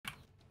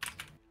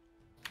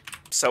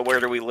So where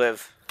do we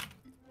live?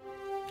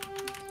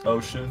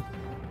 Ocean.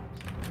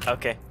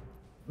 Okay.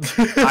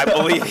 I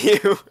believe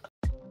you.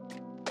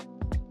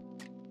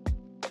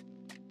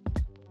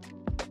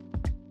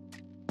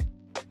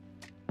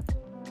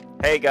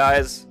 Hey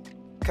guys,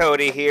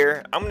 Cody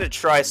here. I'm gonna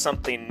try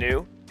something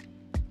new.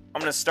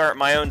 I'm gonna start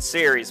my own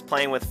series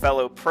playing with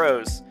fellow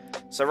pros.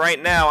 So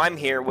right now I'm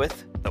here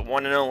with the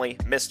one and only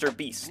Mr.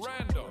 Beast.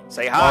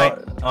 Say hi.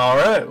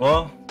 Alright,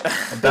 well,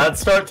 a bad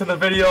start to the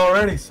video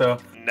already, so.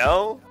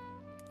 No,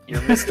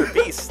 you're Mr.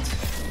 Beast.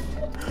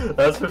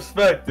 That's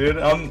respect, dude.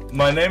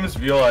 My name is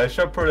Viola. I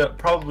should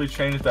probably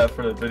change that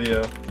for the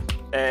video.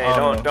 Hey,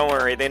 don't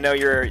worry. They know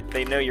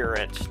you're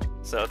rich,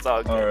 so it's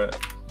all good. Alright.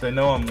 They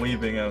know I'm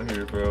weaving out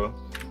here, bro.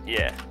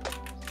 Yeah.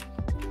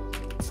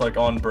 It's like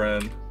on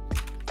brand.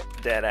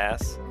 Dead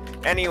ass.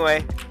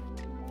 Anyway,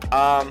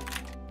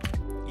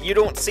 you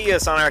don't see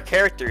us on our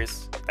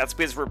characters. That's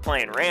because we're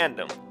playing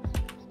random.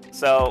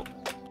 So,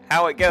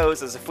 how it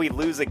goes is if we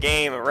lose a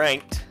game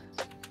ranked,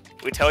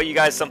 we tell you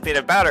guys something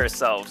about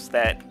ourselves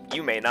that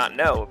you may not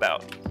know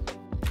about.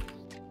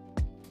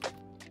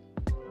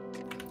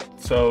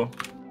 So,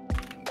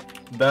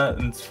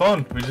 it's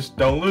fun. We just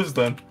don't lose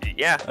them.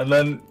 Yeah. And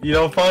then you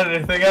don't find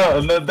anything out,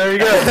 and then there you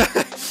go.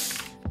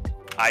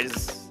 I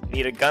just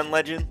need a gun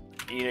legend,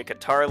 you need a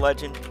guitar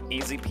legend,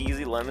 easy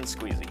peasy lemon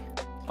squeezy.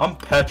 I'm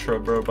Petra,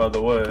 bro, by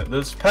the way.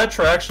 This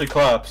Petra actually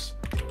claps.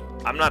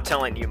 I'm not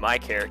telling you my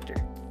character.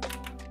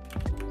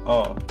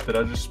 Oh, did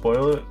I just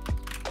spoil it?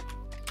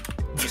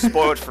 You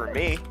spoiled for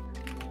me.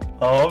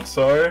 Oh, I'm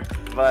sorry.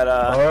 But,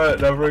 alright,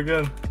 never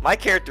again. My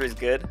character is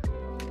good.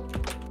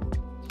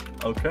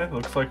 Okay,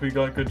 looks like we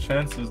got good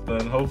chances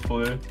then,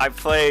 hopefully. I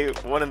play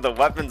one of the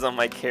weapons on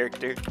my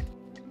character.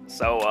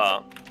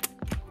 So,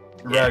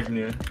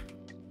 Ragnar.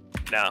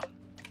 No.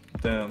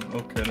 Damn,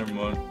 okay, never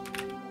mind.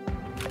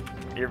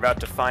 You're about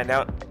to find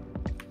out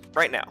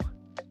right now.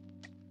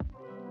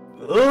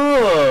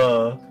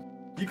 Ugh!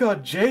 You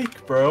got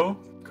Jake, bro.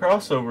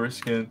 Crossover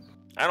skin.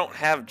 I don't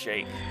have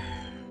Jake.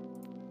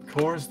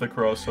 Core's the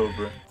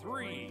crossover.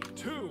 3,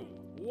 2,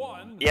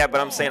 1. Yeah,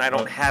 but I'm saying I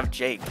don't have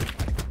Jake.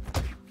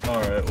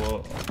 Alright, well,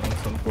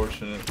 that's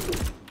unfortunate.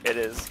 It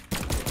is.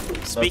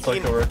 That's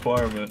like a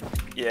requirement.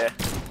 Yeah.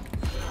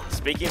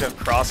 Speaking of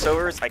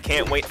crossovers, I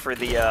can't wait for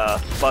the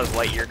Buzz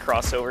Lightyear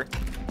crossover.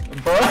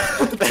 Bro,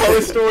 Toy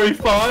Story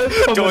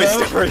 5? Toy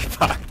Story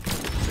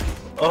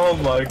 5. Oh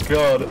my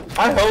god.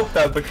 I hope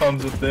that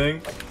becomes a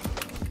thing.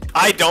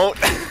 I don't.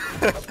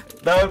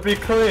 That would be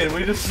clean.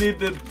 We just need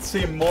to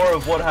see more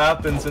of what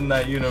happens in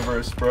that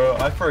universe, bro.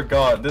 I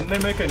forgot. Didn't they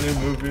make a new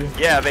movie?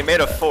 Yeah, they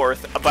made a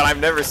 4th, but I've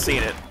never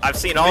seen it. I've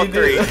seen all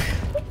 3.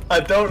 I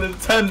don't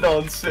intend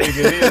on seeing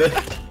it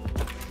either.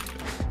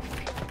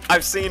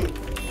 I've seen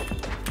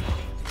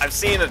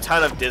a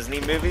ton of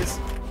Disney movies.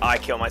 Oh, I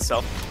kill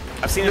myself.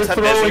 I've seen a ton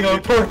of Disney movies. You're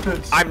throwing on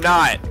purpose. I'm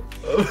not.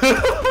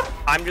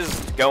 I'm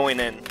just going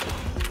in.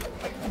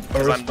 I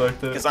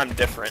respect it. Because I'm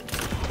different.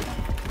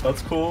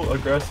 That's cool.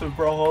 Aggressive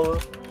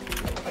Brawlhalla.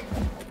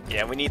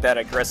 Yeah, we need that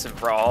aggressive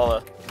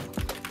Brawlhalla.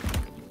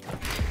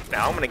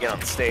 Now I'm gonna get on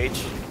the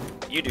stage.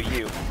 You do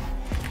you.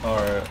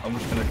 Alright, I'm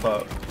just gonna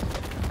clap.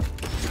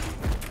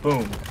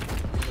 Boom.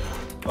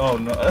 Oh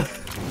no.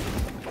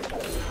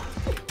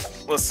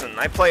 Listen,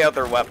 I play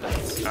other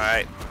weapons,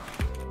 alright?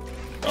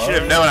 You should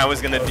have known I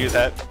was gonna do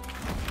that.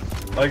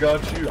 I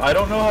got you. I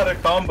don't know how to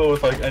combo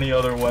with like any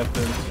other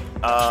weapons.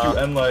 Just do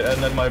end light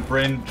and then my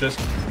brain just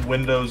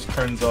Windows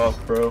turns off,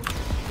 bro.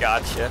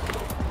 Gotcha.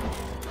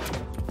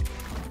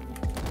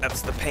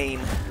 That's the pain.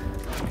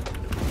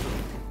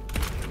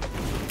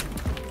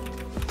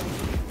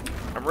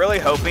 I'm really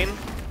hoping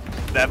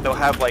that they'll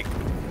have like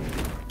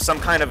some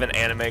kind of an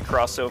anime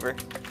crossover.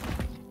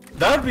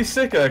 That would be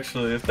sick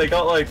actually, if they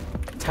got like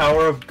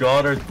Tower of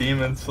God or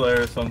Demon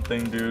Slayer or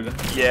something, dude.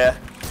 Yeah.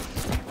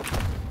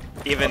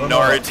 Even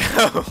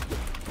Naruto.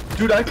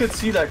 Dude, I could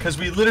see that because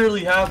we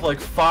literally have like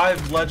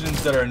 5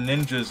 legends that are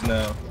ninjas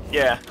now.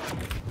 Yeah.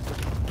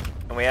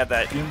 And we have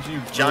that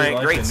giant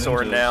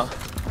greatsword now.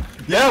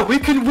 Yeah, we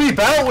can weep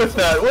out with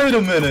that. Wait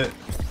a minute.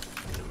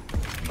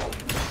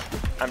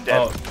 I'm dead.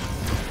 Oh.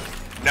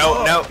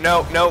 No, no,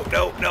 no, no,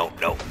 no, no,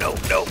 no, no,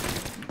 no.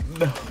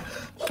 No.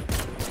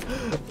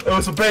 It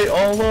was a bait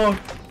all along.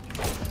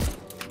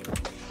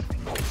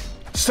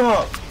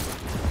 Stop.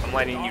 I'm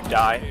letting you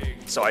die,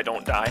 so I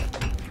don't die.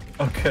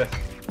 Okay.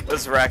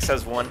 This Rax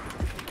has 1.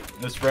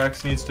 This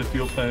Rax needs to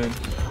feel pain.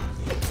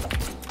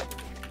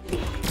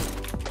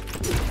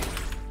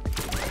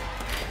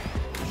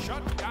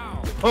 Shut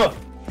down. Huh.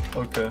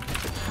 Okay.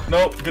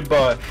 Nope,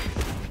 goodbye.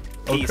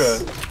 Peace.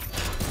 Okay.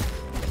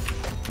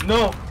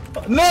 No!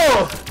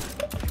 No!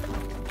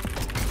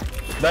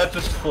 That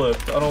just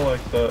flipped. I don't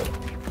like that.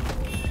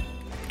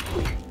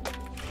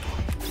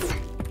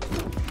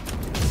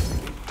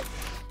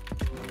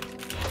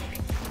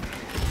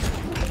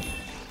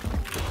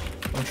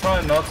 I'm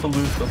trying not to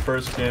lose the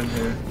first game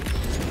here.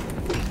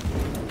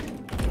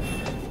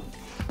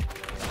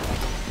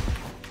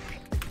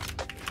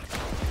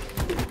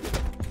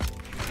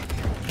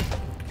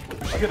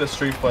 get a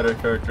Street Fighter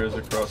character as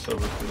a crossover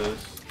for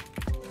this.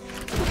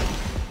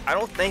 I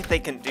don't think they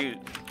can do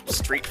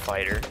Street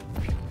Fighter.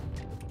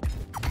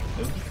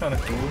 That'd be kind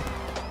of cool.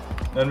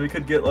 Then we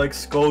could get like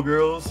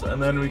Skullgirls,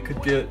 and then we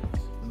could get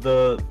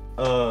the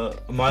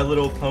My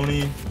Little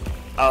Pony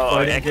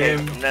fighting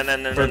game.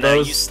 No, for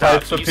those you stop,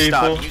 types of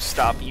people.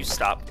 You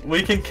stop.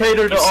 We can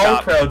cater to all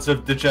crowds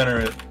of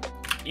degenerate.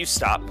 You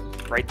stop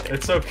right there.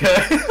 It's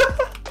okay.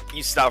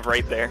 You stop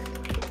right there.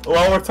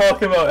 While we're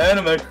talking about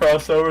anime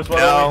crossovers,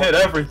 why don't we hit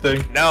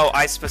everything? No,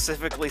 I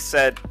specifically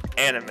said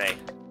anime.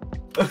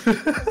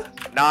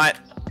 Not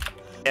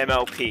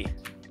MLP.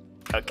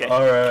 Okay.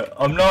 Alright.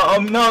 I'm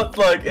not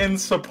like in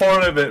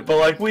support of it, but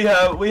like we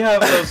have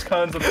those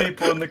kinds of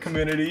people in the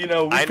community, you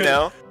know,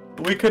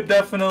 we could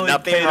definitely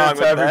Nothing cater wrong to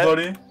with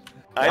everybody.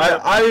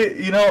 That.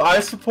 I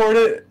support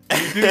it.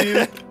 You do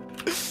you.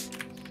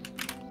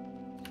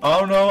 I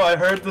don't know, I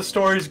heard the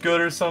story's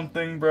good or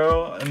something,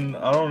 bro, and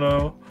I don't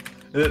know.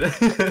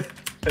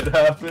 It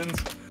happens.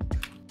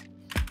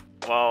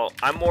 Well,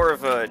 I'm more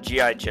of a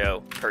G.I.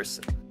 Joe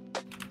person.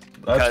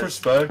 That's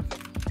respect.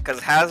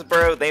 Because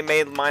Hasbro, they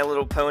made My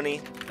Little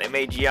Pony, they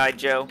made G.I.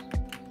 Joe.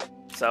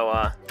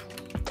 So,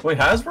 Wait,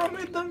 Hasbro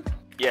made them?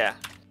 Yeah.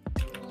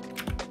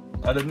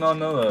 I did not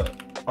know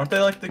that. Aren't they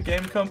like the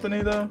game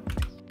company, though?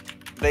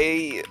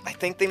 I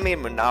think they made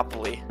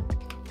Monopoly.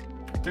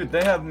 Dude,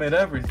 they have made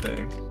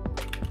everything.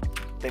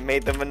 They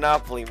made the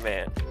Monopoly,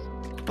 man.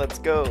 Let's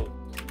go.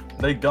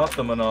 They got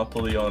the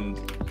monopoly on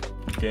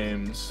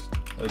games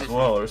as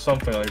well, or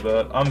something like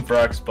that. I'm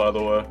Vrax, by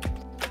the way.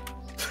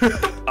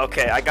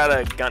 Okay, I got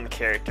a gun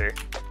character,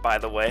 by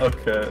the way.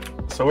 Okay,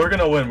 so we're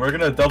gonna win. We're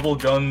gonna double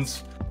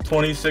guns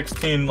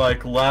 2016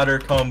 like ladder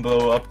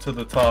combo up to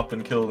the top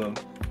and kill them.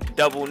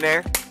 Double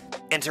nair,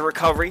 into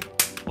recovery.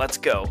 Let's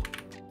go.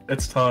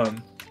 It's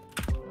time.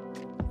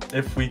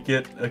 If we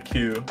get a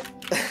Q.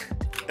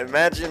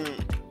 Imagine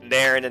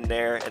nair and a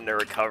nair in the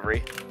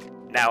recovery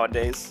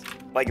nowadays.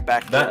 Like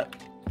back then.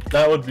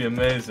 That would be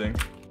amazing.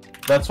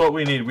 That's what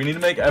we need. We need to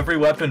make every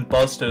weapon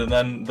busted, and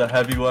then the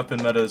heavy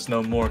weapon meta is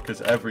no more because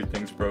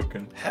everything's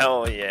broken.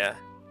 Hell yeah.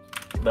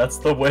 That's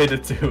the way to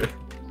do it.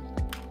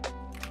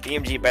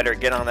 DMG better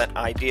get on that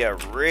idea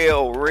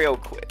real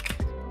quick.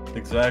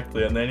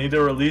 Exactly, and they need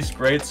to release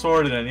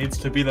Greatsword, and it needs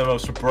to be the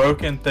most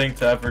broken thing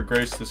to ever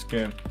grace this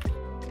game.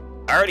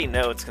 I already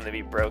know it's gonna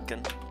be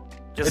broken.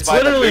 It's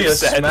literally a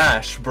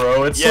smash,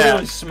 bro. It's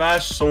literally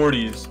smash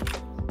swordies.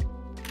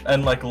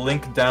 And like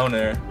Link down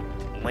air.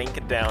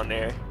 Link down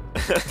there.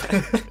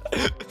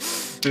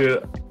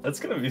 Dude, that's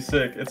gonna be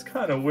sick. It's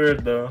kind of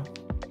weird though.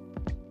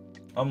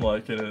 I'm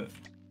liking it.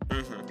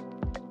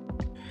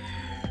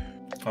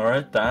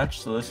 Alright, Thatch,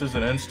 so this is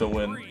an insta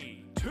win.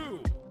 3, 2,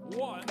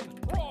 1,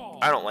 brawl.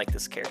 I don't like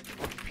this character.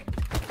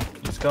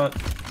 He's got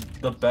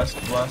the best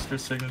blaster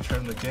signature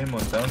in the game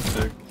on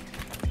downstick.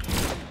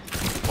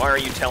 Why are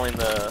you telling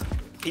the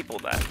people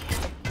that?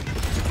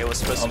 It was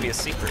supposed to be a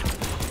secret.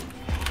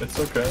 It's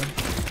okay.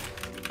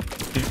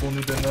 People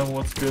need to know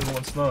what's good and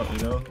what's not, you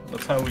know?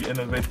 That's how we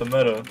innovate the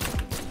meta.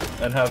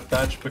 And have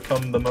Thatch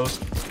become the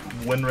most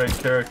win rate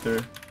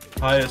character.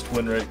 Highest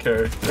win rate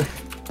character.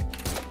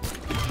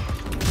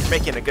 You're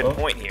making a good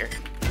point here.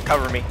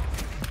 Cover me.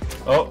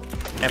 Oh.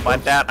 And by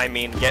that, I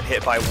mean get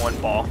hit by one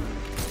ball.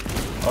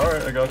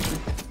 Alright, I got you.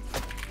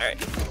 Alright.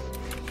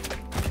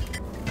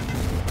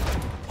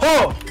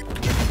 Oh!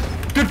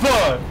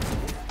 Goodbye!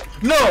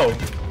 No!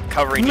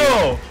 Covering you.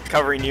 No!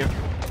 Covering you.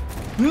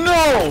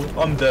 No!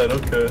 I'm dead,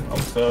 okay.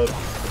 I'm sad.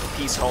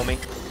 Peace, homie.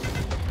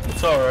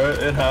 It's alright,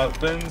 it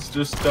happens.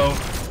 Just don't...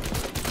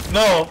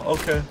 No!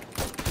 Okay.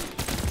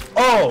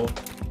 Oh!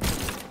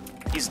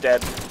 He's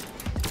dead.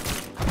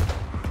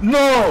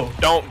 No!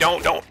 Don't.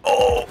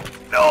 Oh!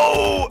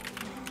 No!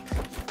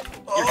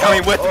 You're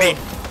coming with me.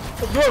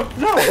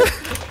 No!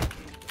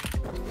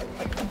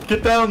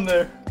 Get down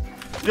there.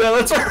 Yeah,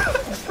 that's right.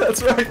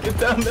 That's right, get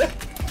down there.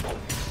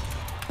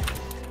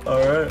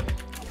 Alright.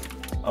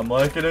 I'm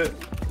liking it.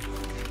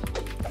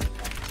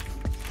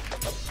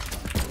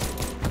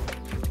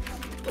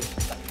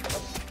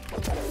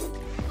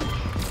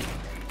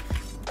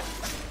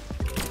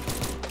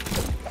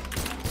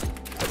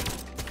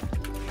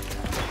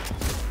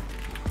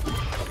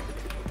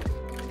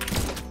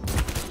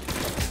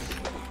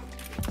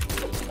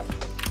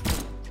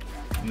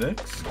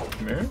 Nyx,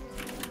 come here.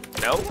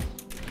 No?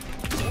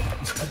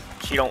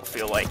 She don't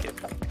feel like it.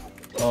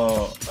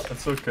 Oh,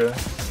 that's okay.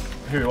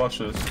 Here, watch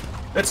this.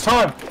 It's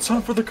time! It's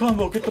time for the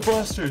combo! Get the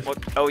blasters! What?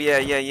 Oh, yeah.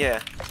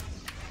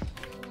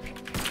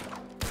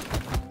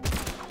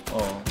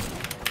 Oh.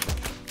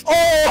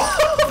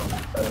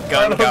 Oh!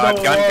 Gun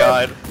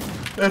god.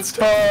 It's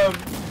time!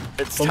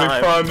 It's Let time. me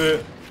prime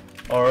it.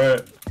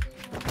 Alright.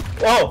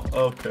 Oh!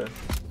 Okay.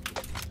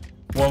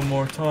 One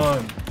more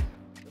time.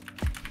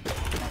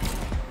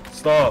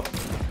 Stop.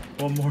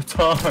 One more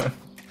time.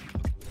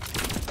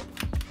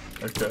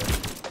 Okay.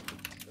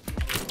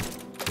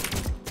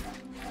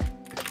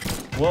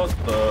 What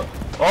the?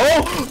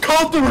 Oh!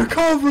 Caught the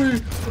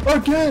recovery!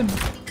 Again!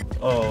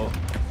 Oh.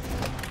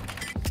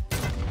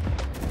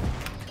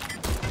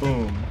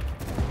 Boom.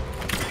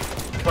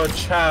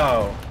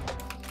 Ka-chow.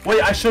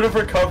 Wait, I should have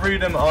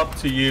recovered him up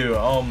to you.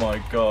 Oh my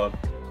god.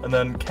 And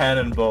then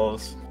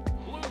cannonballs.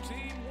 Blue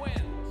team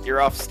wins. Your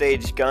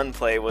offstage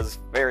gunplay was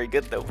very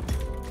good though.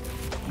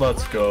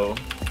 Let's go.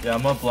 Yeah,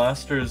 I'm a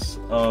Blaster's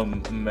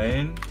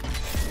main.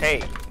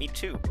 Hey, me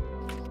too.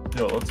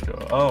 Yo, let's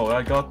go. Oh,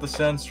 I got the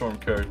Sandstorm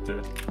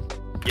character.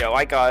 Yo,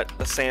 I got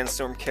the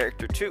Sandstorm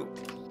character too.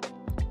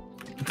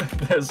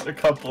 There's a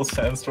couple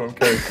Sandstorm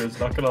characters,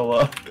 not gonna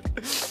lie.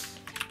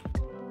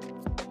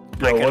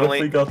 I Yo, can what only-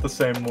 if we got the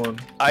same one?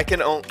 I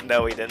can only...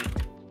 No, we didn't.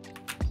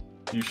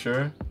 You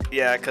sure?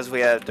 Yeah, because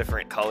we had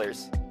different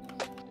colors.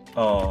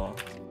 Oh.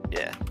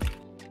 Yeah.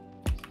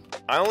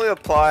 I only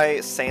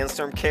apply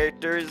Sandstorm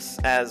characters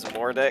as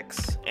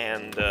Mordex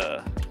and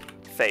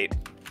Fate.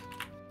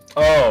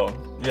 Oh.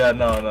 Yeah,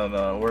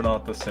 no. We're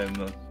not the same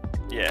then.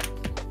 Yeah.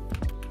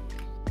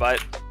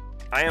 But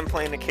I am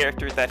playing a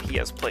character that he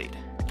has played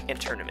in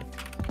tournament.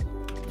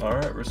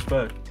 Alright,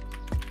 respect.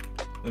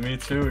 Me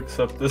too,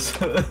 except this.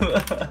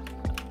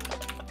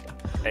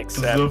 This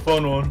Except... is a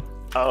fun one.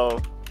 Oh.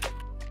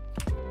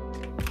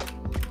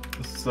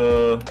 This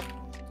is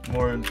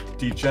more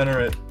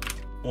degenerate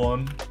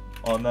one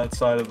on that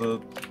side of the,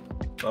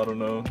 I don't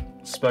know,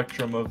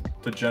 spectrum of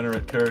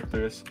degenerate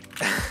characters.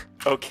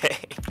 Okay.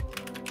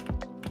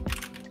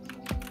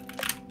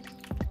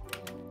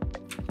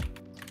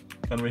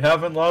 And we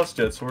haven't lost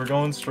yet, so we're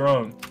going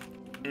strong.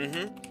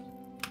 Mm-hmm.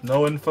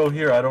 No info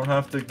here. I don't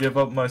have to give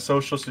up my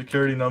social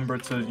security number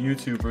to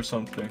YouTube or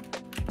something.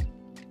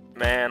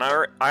 Man,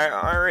 I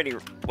already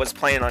was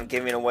planning on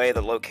giving away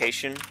the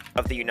location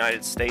of the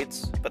United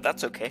States, but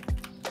that's okay.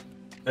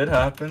 It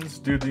happens.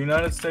 Dude, the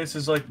United States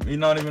is like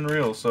not even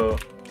real, so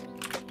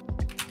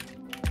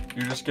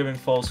you're just giving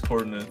false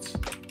coordinates.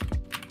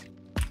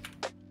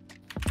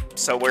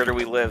 So where do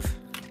we live?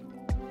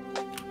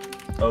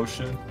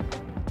 Ocean.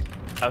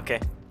 Okay.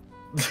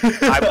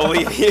 I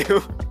believe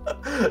you.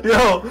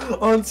 Yo,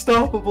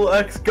 unstoppable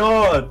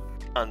ex-god.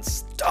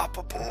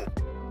 Unstoppable.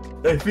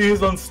 If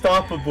he's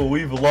unstoppable,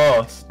 we've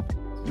lost.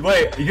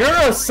 Wait, you're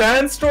a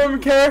Sandstorm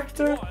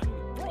character?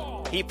 One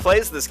brawl. He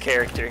plays this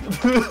character.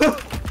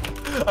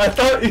 I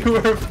thought you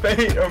were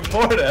Fate or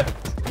Mordex.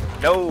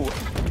 No.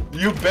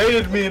 You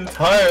baited me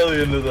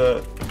entirely into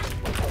that.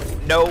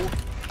 No.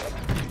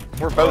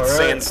 We're both Alright.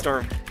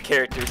 Sandstorm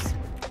characters.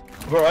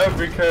 Bro,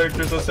 every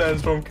character's a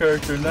Sandstorm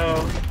character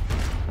now.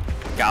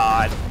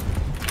 God.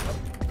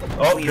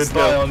 Oh, Please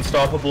goodbye, no.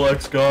 unstoppable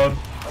ex-god.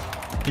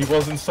 He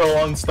wasn't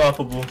so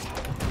unstoppable.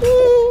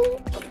 Oh!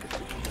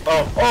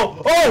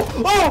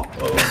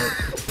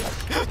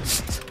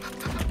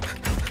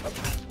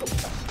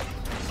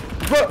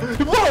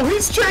 Bro,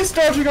 he's chase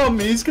dodging on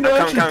me. He's gonna Oh,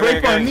 actually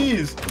break my here.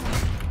 knees.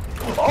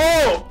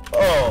 Oh!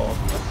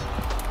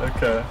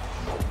 Okay.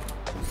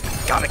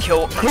 Gotta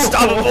kill Oh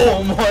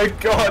Unstoppable. my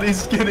god,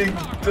 he's getting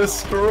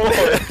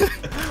destroyed.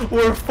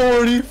 We're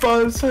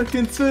 45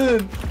 seconds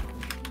in.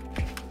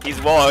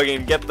 He's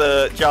walking. Get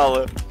the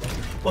Jala.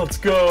 Let's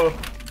go.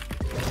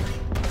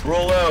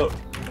 Roll out.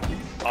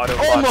 Auto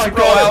Oh my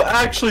god, I'm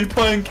actually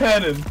playing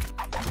cannon.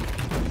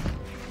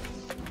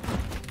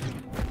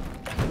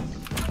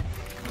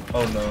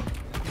 Oh no.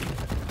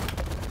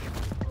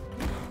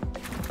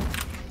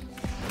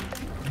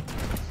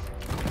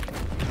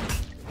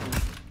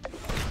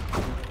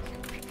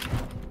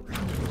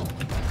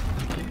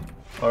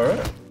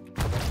 Alright.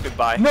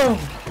 Goodbye. No!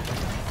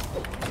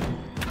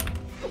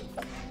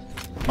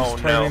 Oh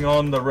He's turning no.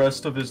 on the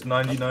rest of his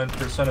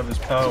 99% of his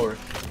power.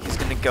 He's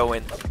gonna go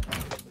in.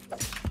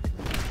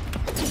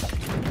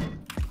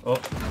 Oh.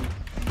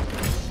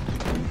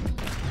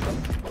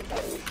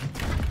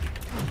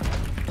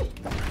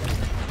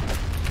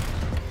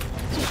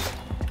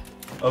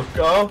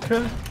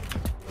 Okay.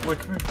 Wait,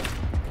 come here.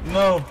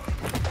 No.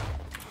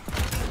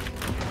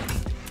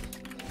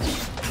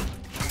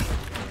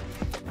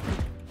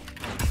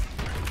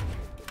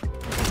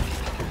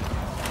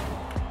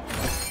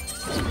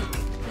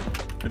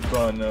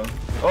 Goodbye now.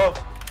 Oh.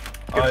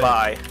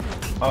 Goodbye.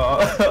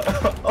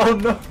 Oh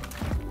no.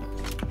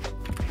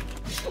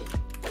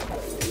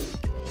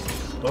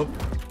 Oh.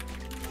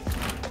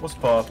 What's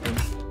poppin'?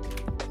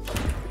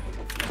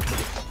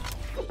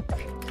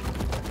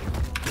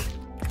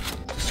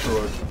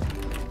 Destroyed.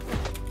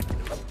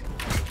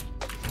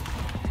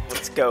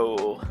 Let's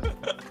go.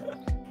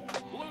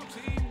 Blue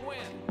team wins.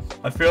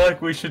 I feel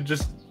like we should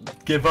just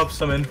give up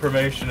some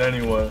information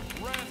anyway.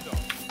 Random.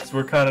 Cause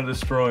we're kind of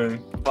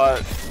destroying.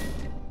 But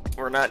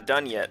we're not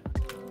done yet.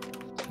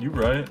 You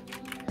right?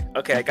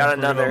 Okay, I You got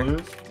think we're gonna another.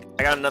 lose?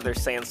 I got another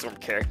Sandstorm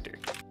character.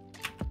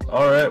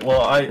 All right.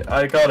 Well,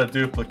 I got a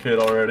duplicate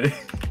already.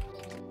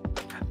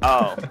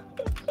 Oh.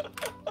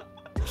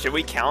 Should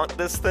we count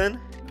this then?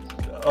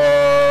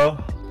 I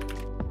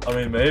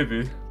mean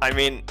maybe. I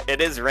mean,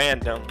 it is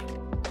random.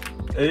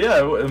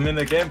 Yeah. I mean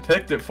the game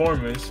picked it for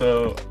me,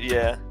 so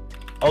Yeah,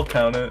 I'll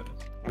count it.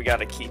 we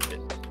gotta keep it.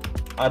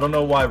 I don't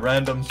know why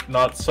random's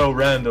not so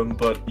random,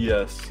 but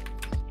yes.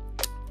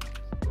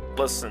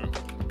 Listen,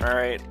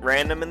 alright,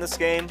 random in this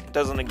game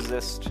doesn't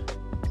exist.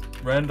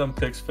 Random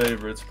picks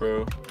favorites,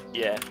 bro.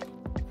 Yeah.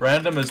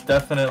 Random is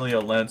definitely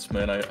a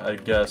Lanceman, I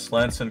guess.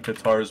 Lance and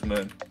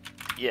Katarsman.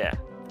 Yeah.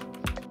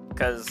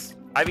 Because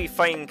I be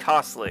fighting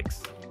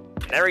Kosliks,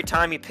 and every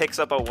time he picks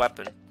up a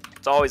weapon,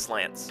 it's always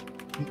Lance.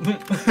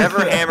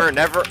 Never hammer,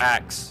 never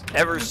axe,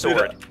 never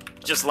sword,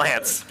 just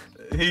Lance.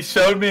 He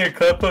showed me a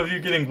clip of you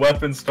getting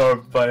weapon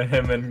starved by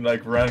him in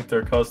like ranked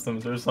or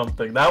customs or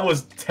something. That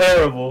was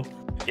terrible.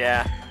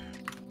 Yeah.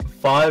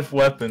 5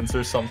 weapons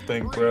or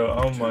something, bro.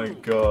 Oh my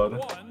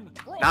god.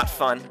 Not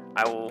fun.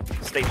 I will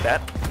state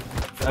that.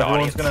 For the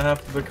Everyone's audience. gonna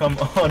have to become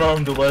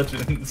unarmed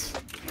legends.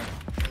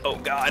 Oh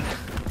god.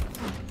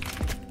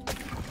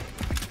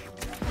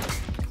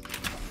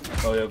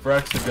 Oh yeah,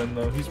 Brax again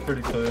though. He's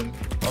pretty clean.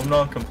 I'm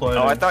not complaining.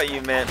 Oh, I thought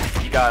you meant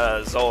you got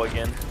a Zol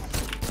again.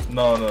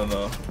 No, no,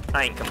 no.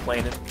 I ain't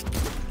complaining.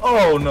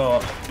 Oh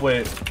no.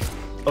 Wait.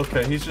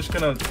 Okay, he's just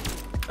gonna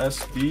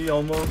SB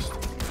almost.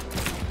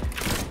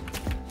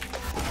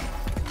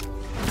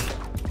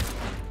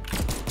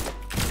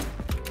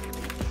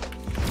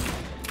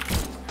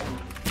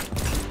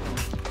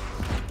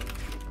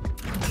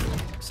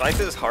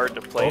 Scythe is hard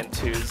to play in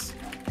 2s.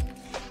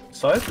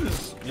 Scythe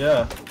is,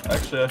 yeah.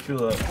 Actually, I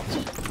feel that.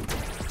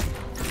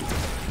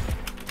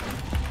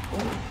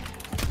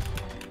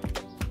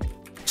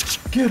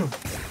 Get him!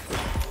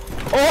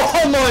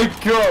 Oh my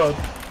god!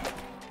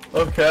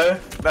 Okay.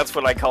 That's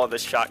what I call the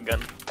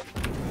shotgun.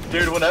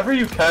 Dude, whenever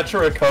you catch a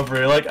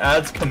recovery, it like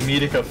adds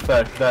comedic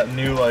effect. That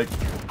new like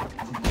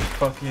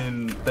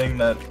fucking thing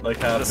that like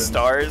The happens.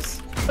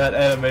 stars. That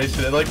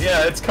animation. Like,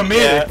 yeah, it's comedic,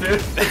 Yeah.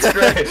 dude. It's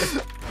great.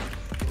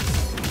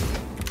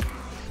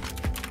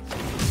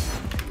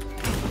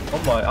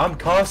 Oh my, I'm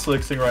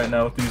coslixing right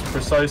now with these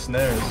precise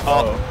nairs.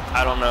 Oh,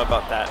 I don't know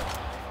about that.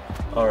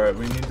 Alright,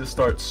 we need to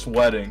start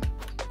sweating.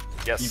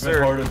 Yes, Even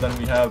sir. harder than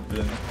we have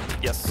been.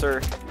 Yes,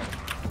 sir.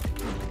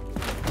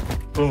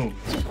 Boom.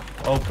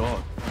 Oh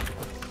god.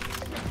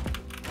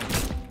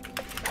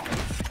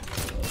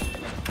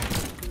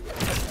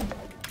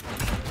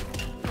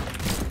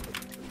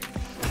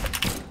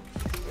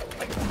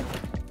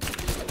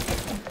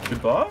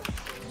 Goodbye?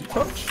 Did you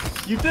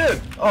touch? You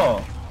did!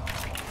 Oh.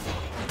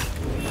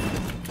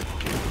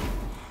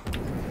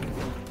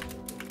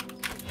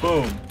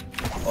 Boom.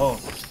 Oh.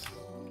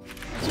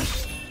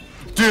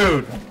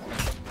 Dude!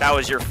 That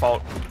was your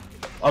fault.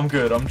 I'm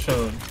good, I'm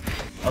chilling.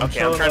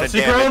 Okay, I'm trying to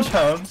See, damage. ground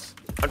pounds.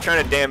 I'm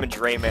trying to damage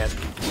Rayman.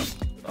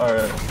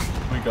 Alright,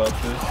 we got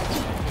this.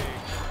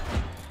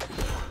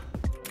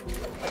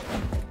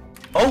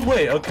 Oh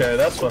wait, okay,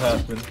 that's what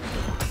happened.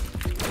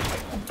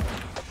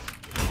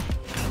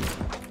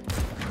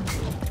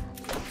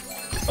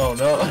 Oh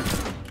no.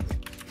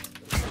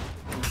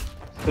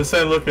 This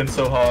ain't looking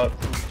so hot.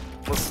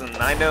 Listen,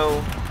 I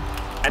know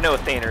a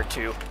thing or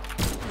two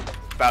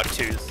about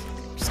 2s.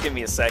 Just give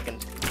me a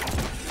second.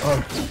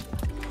 Alright.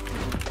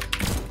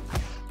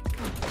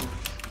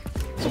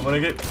 I'm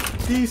gonna get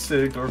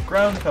desigged or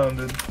ground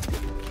pounded.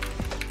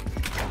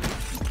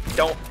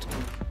 Don't.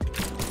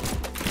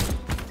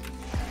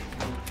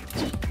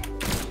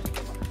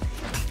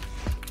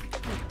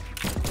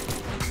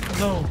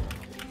 No.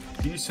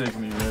 Desig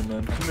me,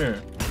 Redman. Come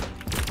here.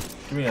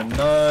 Give me a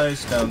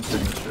nice down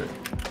signature.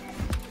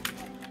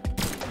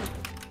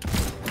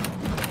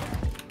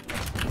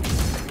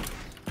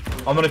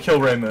 I'm gonna kill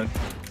Rayman.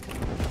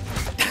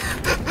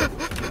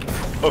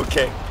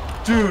 Okay.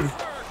 Dude!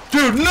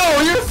 Dude,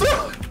 no! You're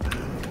so...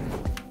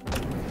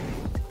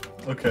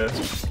 Okay.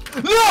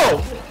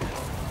 No!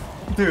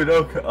 Dude,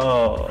 okay.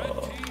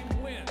 Oh.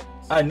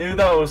 I knew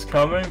that was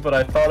coming, but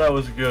I thought I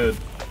was good.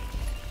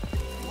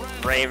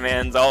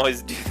 Rayman's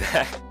always do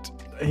that.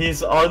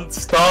 He's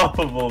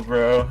unstoppable,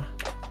 bro.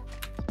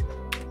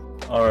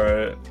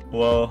 Alright,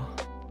 well...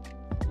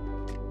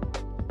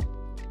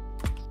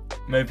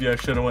 Maybe I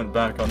should've went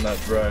back on that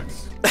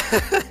Drax.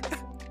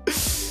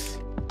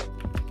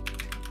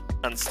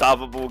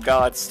 Unstoppable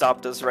God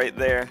stopped us right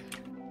there.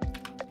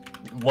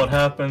 What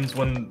happens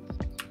when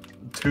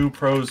 2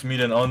 pros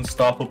meet an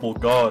unstoppable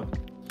god?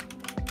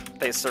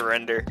 They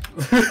surrender.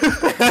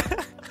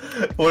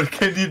 What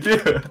can you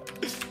do?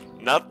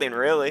 Nothing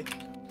really.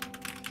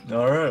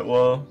 Alright,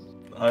 well,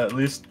 at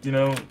least, you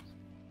know,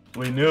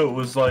 we knew it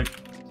was, like,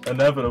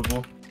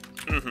 inevitable.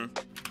 Mm-hmm.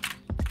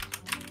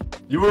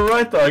 You were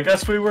right, though. I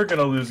guess we were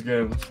gonna lose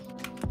games.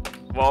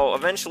 Well,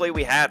 eventually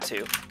we had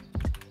to.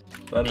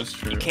 That is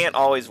true. You can't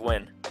always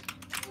win.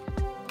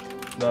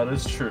 That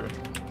is true.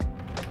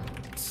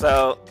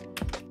 So,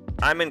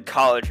 I'm in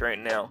college right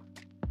now,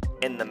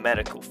 in the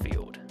medical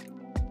field.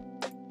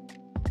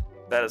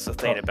 That is the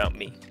thing about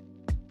me.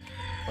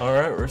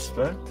 Alright,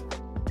 respect.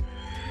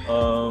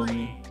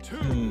 3, 2,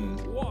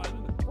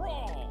 1,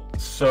 brawl.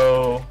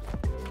 So,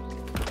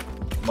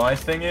 my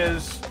thing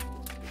is,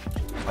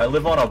 I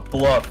live on a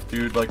bluff,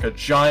 dude, like a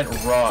giant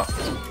rock.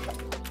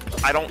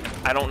 I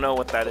don't know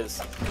what that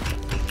is.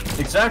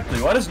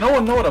 Exactly. Why does no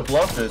one know what a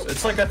bluff is?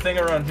 It's like a thing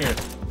around here.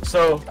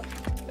 So,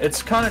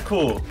 it's kind of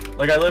cool.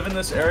 Like, I live in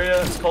this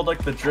area, it's called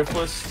like the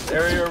driftless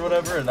area or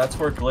whatever, and that's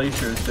where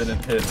glaciers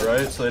didn't hit,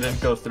 right? So they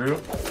didn't go through.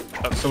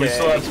 Okay. So we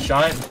still have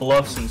giant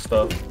bluffs and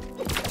stuff.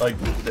 Like,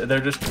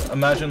 they're just,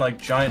 imagine like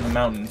giant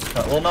mountains.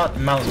 Well, not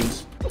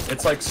mountains.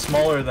 It's like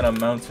smaller than a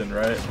mountain,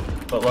 right?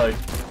 But like,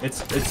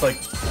 it's like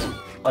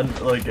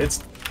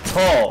it's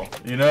tall,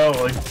 you know?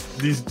 Like,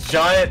 these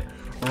giant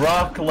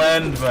rock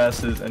land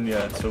masses. And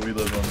yeah, so we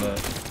live on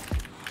that.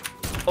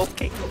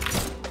 Okay.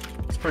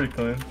 It's pretty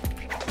clean.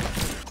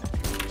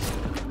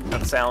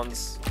 That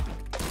sounds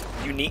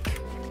unique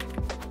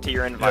to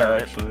your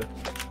environment. Yeah, actually.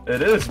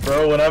 It is,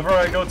 bro. Whenever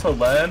I go to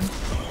land,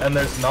 and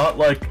there's not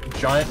like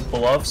giant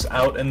bluffs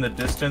out in the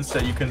distance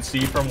that you can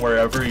see from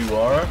wherever you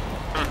are,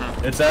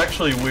 it's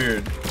actually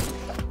weird.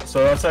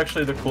 So that's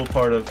actually the cool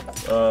part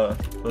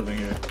of living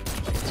here.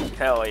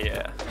 Hell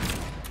yeah.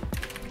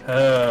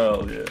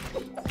 Hell yeah.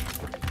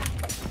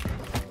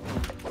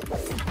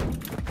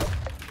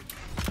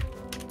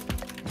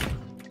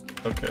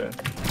 Okay.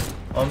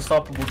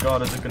 Unstoppable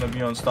God isn't gonna be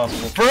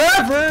unstoppable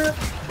forever!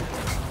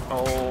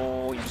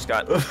 Oh, you just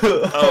got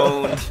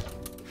owned.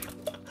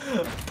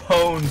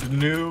 Pwned,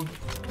 noob.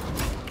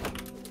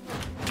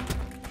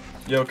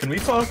 Yo, can we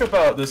talk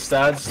about the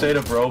sad state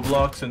of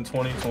Roblox in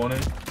 2020?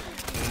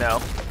 No.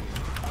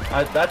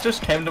 That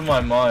just came to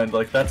my mind.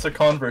 Like, that's a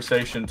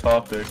conversation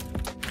topic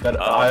that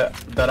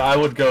I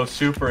would go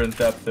super in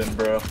depth in,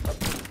 bro.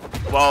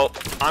 Well,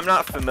 I'm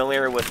not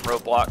familiar with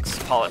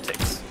Roblox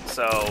politics,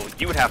 so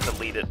you would have to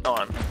lead it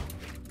on.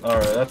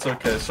 Alright, that's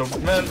okay. So,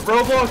 man,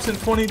 Roblox in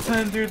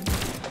 2010, dude,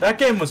 that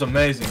game was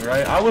amazing,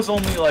 right? I was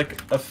only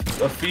like a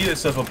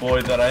fetus of a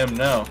boy that I am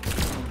now.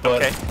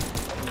 But, Okay.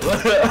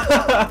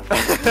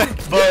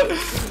 but,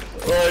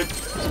 like,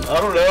 I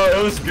don't know,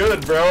 it was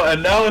good, bro.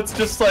 And now it's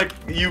just like,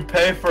 you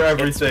pay for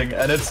everything,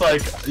 and it's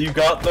like, you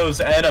got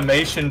those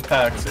animation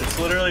packs. It's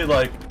literally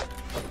like,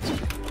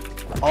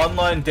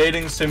 online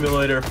dating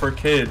simulator for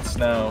kids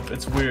now.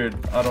 It's weird.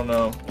 I don't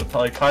know. With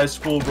like high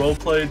school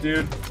roleplay,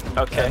 dude.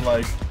 Okay. And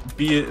like,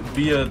 be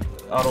a,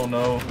 I don't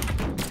know,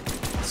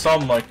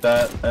 something like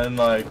that. And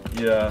like,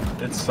 yeah,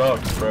 it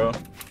sucks, bro.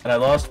 And I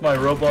lost my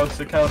Roblox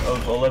account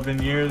of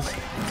 11 years.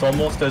 It's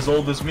almost as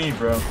old as me,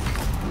 bro.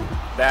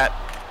 That.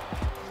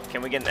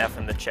 Can we get an F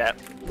in the chat?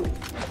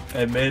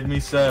 It made me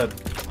sad.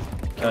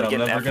 And I'm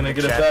never gonna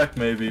get it back,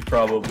 maybe,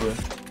 probably.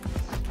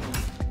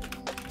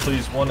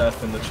 Please, one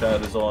F in the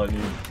chat is all I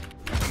need.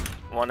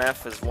 One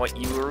F is what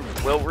you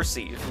will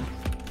receive.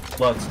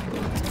 Let's go.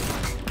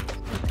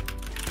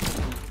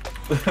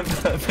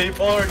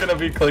 People are gonna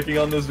be clicking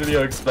on this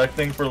video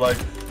expecting for like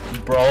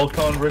brawl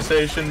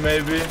conversation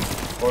maybe,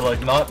 or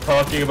like not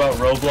talking about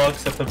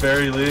Roblox at the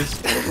very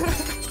least.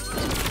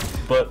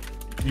 But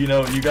you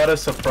know, you gotta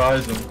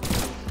surprise them.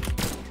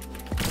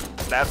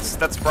 That's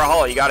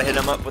Brawlhalla. You gotta hit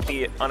him up with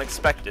the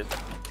unexpected.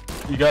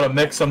 You gotta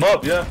mix them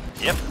up, yeah.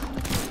 Yep.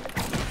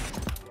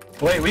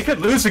 Wait, we could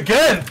lose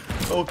again.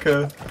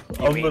 Okay,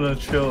 I'm gonna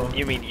chill.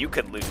 You mean you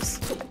could lose?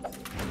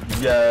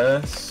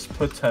 Yes,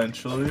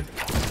 potentially.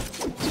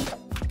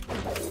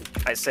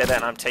 I say that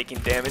and I'm taking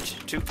damage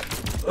too,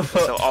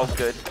 so all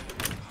good.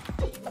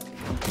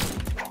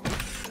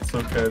 It's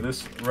okay,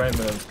 this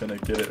Rayman's gonna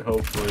get it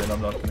hopefully, and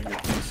I'm not gonna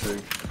get too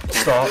sick.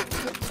 Stop.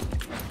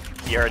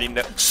 You already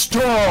know.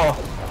 Stop!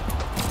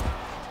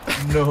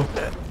 No.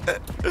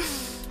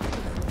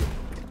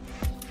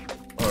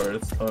 Alright,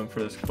 it's time for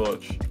this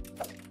clutch.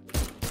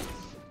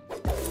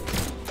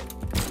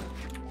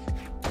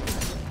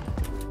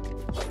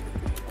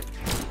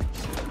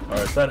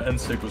 Alright, that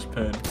NSIG was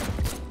pinned.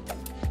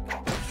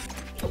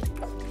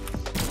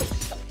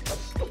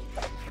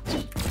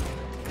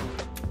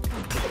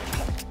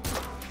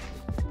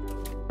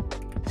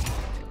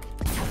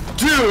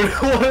 Dude,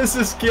 what is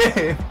this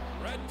game?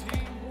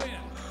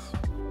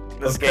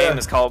 This game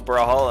is called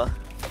Brawlhalla.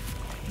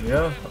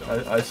 Yeah,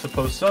 I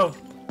suppose so.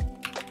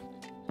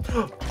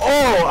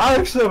 Oh, I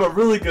actually have a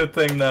really good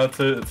thing now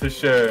to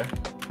share.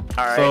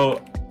 Alright.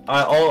 So,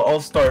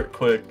 I'll start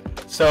quick.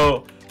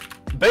 So,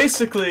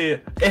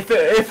 basically, if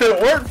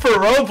it weren't for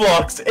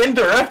Roblox,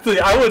 indirectly,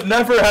 I would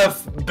never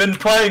have been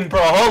playing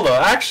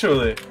Brawlhalla,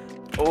 actually.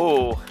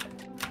 Ooh.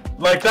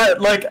 Like that,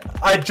 like,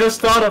 I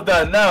just thought of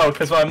that now,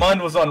 because my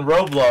mind was on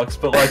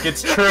Roblox, but like,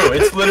 it's true,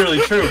 it's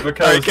literally true,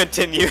 because Alright,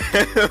 continue.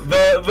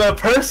 the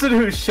person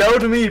who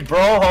showed me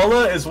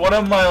Brawlhalla is one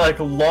of my, like,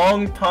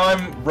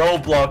 long-time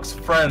Roblox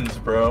friends,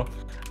 bro.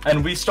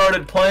 And we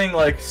started playing,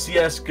 like,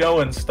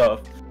 CSGO and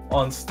stuff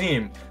on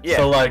Steam. Yeah.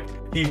 So, like,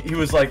 he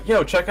was like,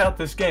 yo, check out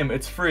this game,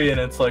 it's free and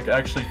it's, like,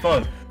 actually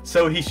fun.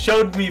 So he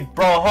showed me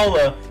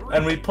Brawlhalla,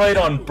 and we played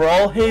on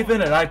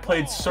Brawlhaven, and I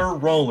played Sir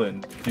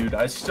Roland. Dude,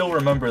 I still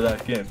remember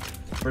that game,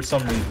 for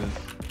some reason.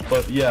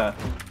 But yeah.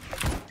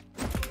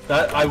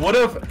 That, I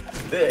would've...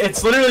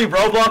 It's literally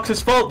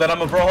Roblox's fault that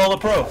I'm a Brawlhalla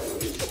pro.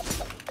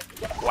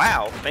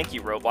 Wow, thank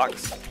you,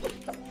 Roblox.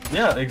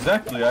 Yeah,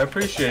 exactly. I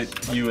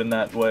appreciate you in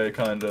that way,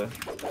 kinda.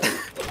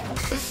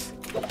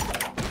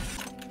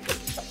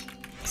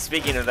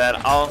 Speaking of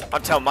that, I'll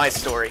tell my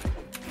story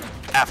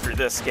after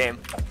this game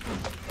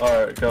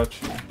Alright,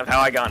 got you. of how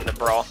I got into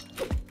Brawl.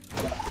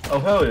 Oh,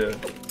 hell yeah.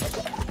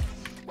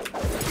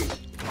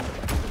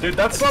 Dude,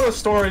 that's not a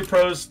story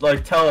pros,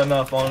 like, tell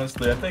enough,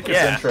 honestly. I think it's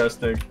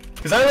interesting.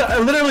 Because I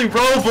literally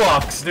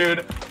Roblox,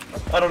 dude.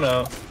 I don't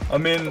know. I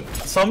mean,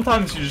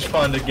 sometimes you just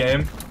find a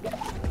game,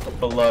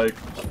 but like...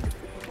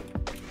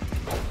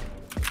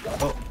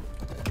 Oh.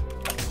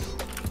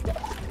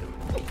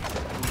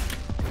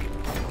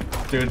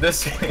 Dude,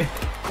 this...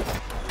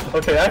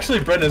 Okay, actually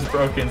Brent is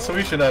broken, so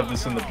we should have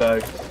this in the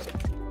bag.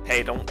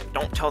 Hey, don't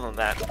tell them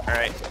that,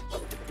 alright?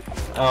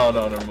 Oh,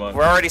 no, never mind.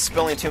 We're already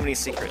spilling too many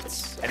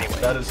secrets, anyway.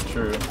 That is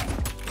true.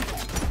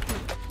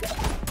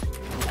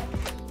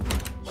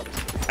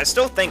 I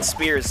still think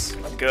Spear's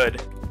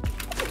good.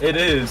 It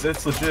is,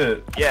 it's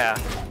legit. Yeah.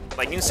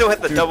 Like, you can still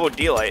hit the Dude. double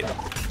D-light.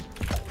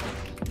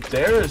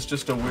 Dare is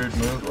just a weird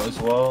move as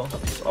well.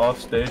 It's off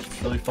stage,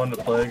 it's really fun to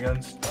play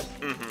against.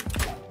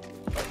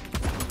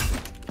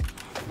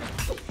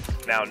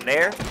 Now,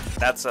 Nair,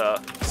 that's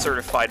a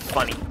certified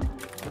funny.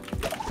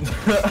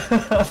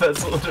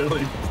 That's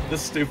literally the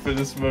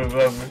stupidest move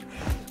ever.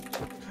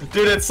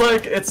 Dude, it's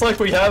like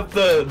we have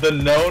the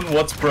known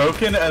what's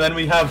broken, and then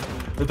we have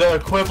the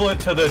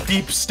equivalent to the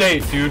deep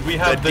state, dude. We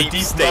have the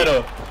deep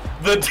meta.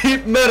 The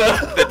deep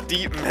meta! The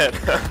deep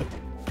meta.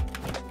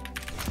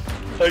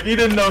 Like, you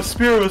didn't know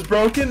Spear was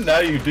broken? Now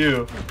you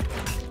do.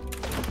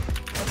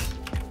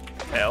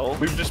 Hell.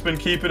 We've just been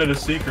keeping it a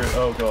secret.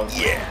 Oh god.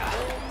 Yeah.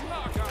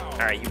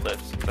 Alright, you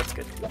lived. That's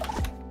good.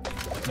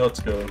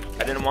 Let's go.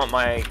 I didn't want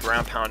my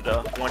ground pound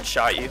to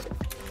one-shot you.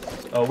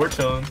 Oh, we're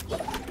chilling.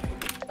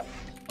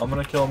 I'm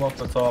gonna kill him off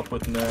the top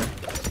with Nair.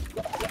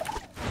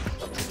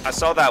 I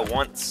saw that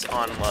once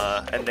on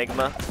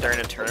Enigma during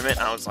a tournament,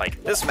 and I was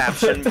like, this map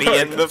shouldn't be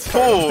in the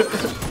pool.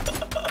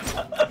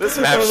 This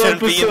map shouldn't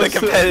be in the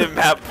competitive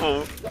map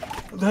pool.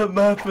 That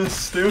map is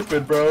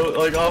stupid, bro.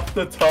 Like, off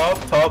the top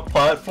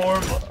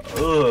platform.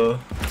 Ugh.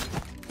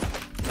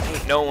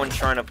 Ain't no one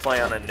trying to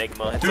play on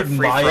Enigma. It's Dude, a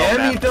free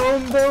Miami map.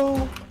 Dome,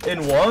 though?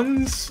 In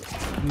ones?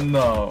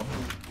 No.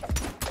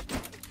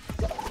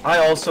 I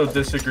also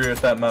disagree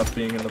with that map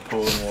being in the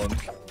pool in one.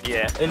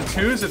 Yeah. In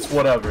twos, it's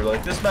whatever.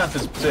 Like, this map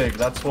is big,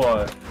 that's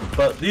why.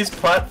 But these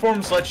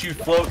platforms let you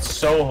float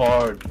so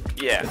hard.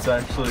 Yeah. It's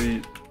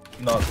actually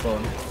not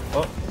fun.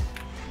 Oh.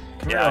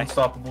 Come here,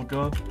 unstoppable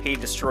god. He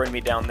destroyed me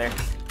down there.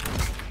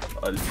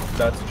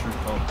 That's a true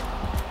pump.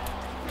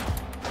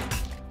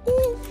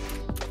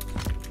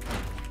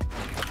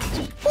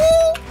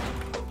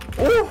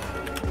 Ooh.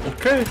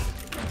 Okay.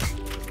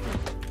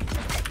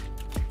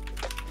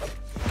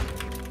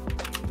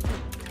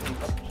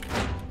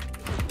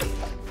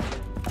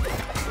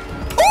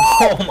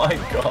 Oh my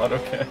god,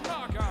 okay.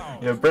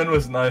 Yeah, Bryn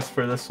was nice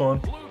for this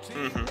one.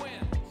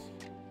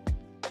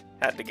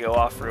 Had to go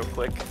off real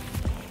quick.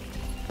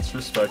 It's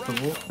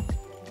respectable.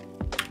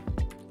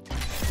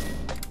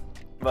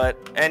 But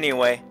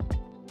anyway,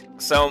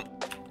 so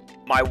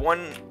my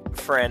one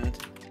friend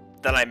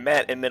that I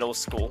met in middle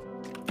school,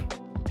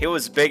 he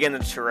was big into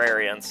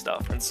Terraria and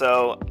stuff, and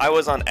so I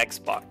was on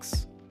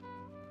Xbox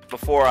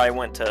before I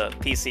went to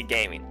PC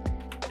gaming,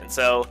 and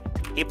so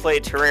he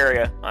played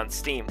Terraria on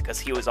Steam because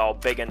he was all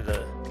big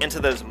into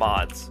those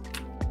mods.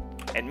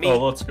 And me,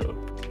 let's go.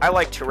 I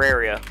like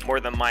Terraria more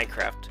than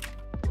Minecraft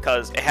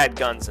because it had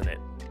guns in it.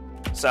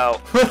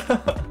 So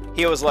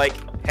he was like,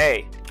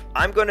 "Hey,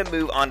 I'm going to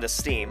move on to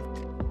Steam.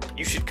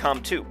 You should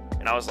come too."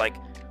 And I was like,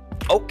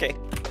 "Okay."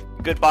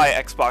 Goodbye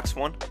Xbox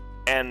One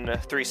and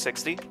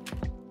 360,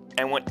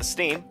 and went to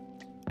Steam.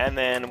 And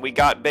then we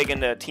got big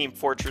into Team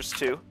Fortress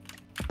 2.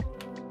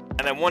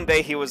 And then one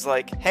day he was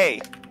like,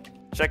 "Hey,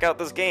 check out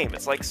this game.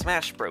 It's like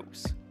Smash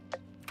Bros."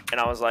 And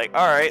I was like,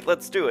 "Alright,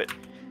 let's do it."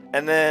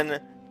 And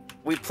then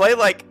we play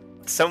like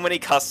so many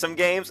custom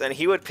games, and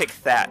he would pick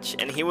Thatch,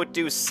 and he would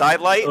do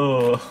sidelight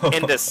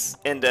into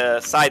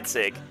side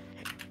sig.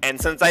 And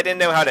since I didn't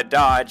know how to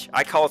dodge,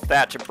 I call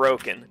Thatch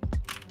broken.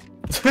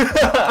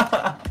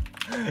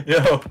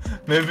 Yo,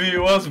 maybe he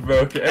was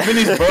broken. I mean,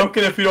 he's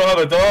broken if you don't have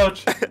a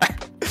dodge.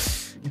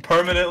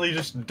 Permanently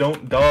just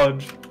don't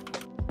dodge.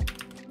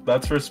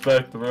 That's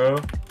respect, bro.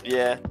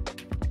 Yeah.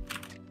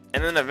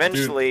 And then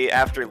eventually,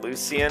 after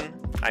Lucian,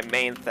 I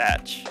main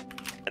Thatch.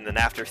 And then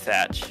after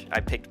Thatch, I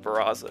picked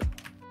Barraza.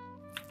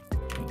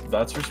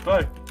 That's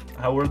respect.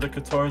 How were the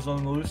Katars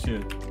on the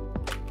Lucian?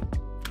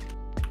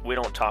 We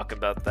don't talk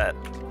about that.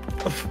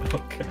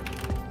 Okay.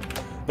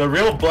 The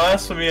real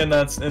blasphemy in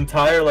that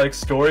entire like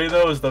story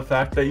though is the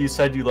fact that you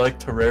said you like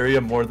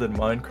Terraria more than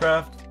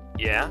Minecraft.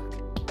 Yeah,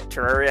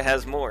 Terraria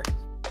has more.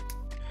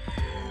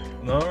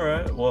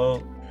 Alright,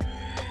 well,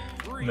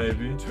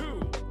 maybe. 3, 2,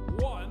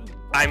 1.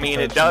 I mean,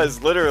 it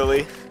does,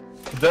 literally.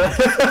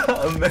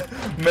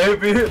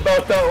 Maybe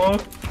about that one.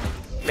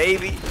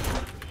 Maybe.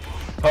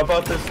 How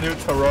about this new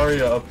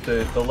Terraria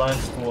update? The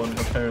last one,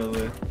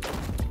 apparently.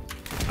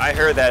 I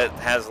heard that it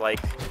has like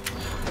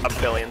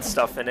a billion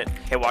stuff in it.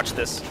 Hey, watch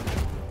this.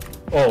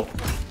 Oh,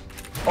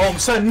 I'm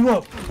setting you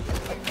up.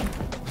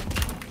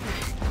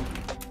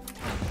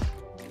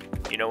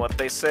 You know what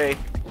they say?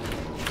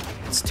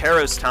 It's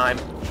Taro's time.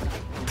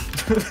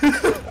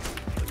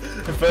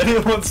 If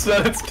anyone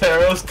said it's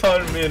Taro's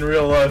time to me in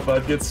real life,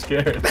 I'd get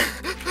scared.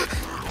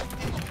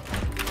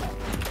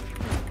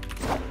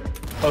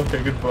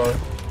 Okay, goodbye.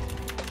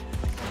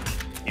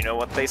 You know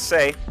what they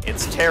say,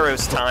 it's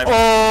Taros time.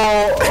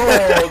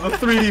 Oh, the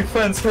 3D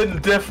fence hitting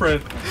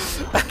different.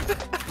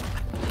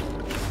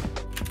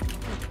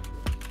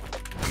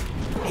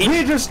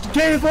 He just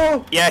gave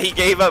up. Yeah, he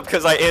gave up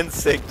because I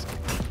insinked.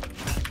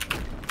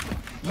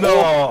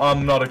 No,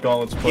 I'm not a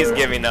Gauntlets player. He's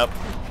giving up.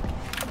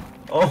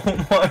 Oh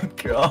my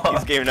god.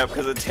 He's giving up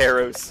because of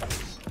Taros.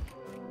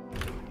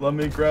 Let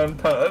me ground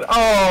pound.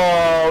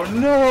 Oh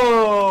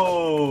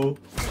no!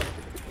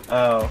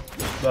 Ow,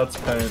 that's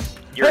pain.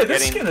 Hey,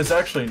 this skin is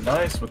actually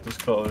nice with this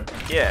color.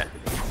 Yeah.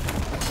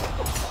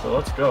 So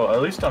let's go.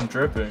 At least I'm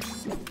dripping.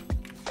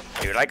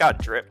 Dude, I got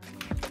drip.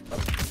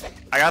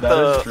 I got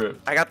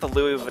the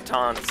Louis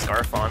Vuitton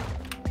scarf on.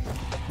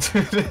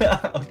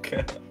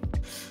 Okay.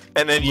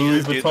 And then you Louis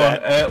just do Vuitton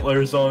that.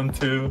 antlers on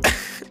too.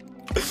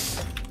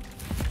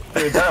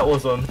 Dude, that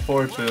was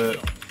unfortunate.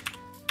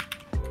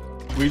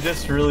 We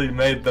just really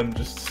made them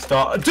just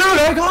stop. Dude,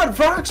 I got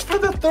Vox for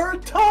the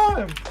 3rd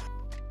time!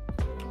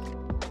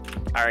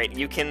 Alright,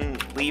 you can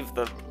leave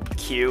the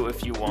queue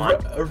if you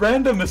want.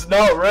 Random is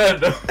not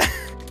random.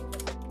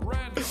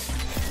 Random.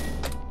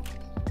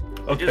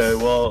 Okay,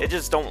 well... It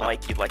just don't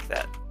like you like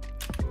that.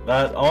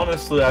 That,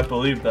 honestly, I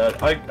believe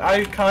that.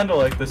 I kinda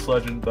like this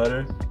legend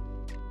better.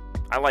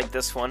 I like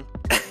this one.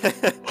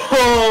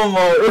 Oh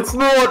my, it's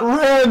not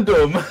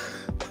random!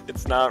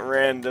 It's not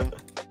random.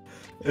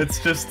 It's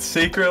just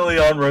secretly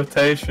on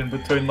rotation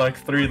between like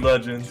 3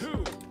 legends. 2,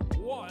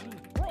 1,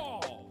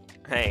 brawl.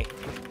 Hey.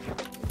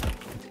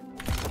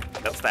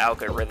 That's the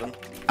algorithm.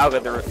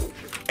 Algorithm.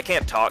 I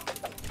can't talk.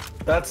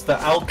 That's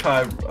the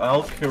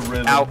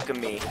algorithm.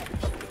 Alchemy.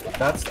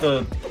 That's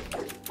the...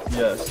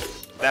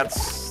 Yes.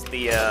 That's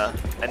the,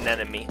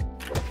 anemone.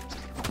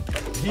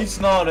 He's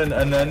not an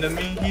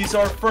enemy, he's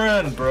our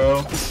friend,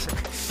 bro.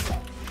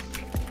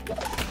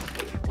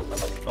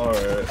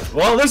 Alright.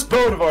 Well, this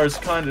boat of ours is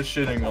kinda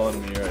shitting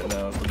on me right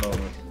now at the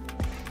moment.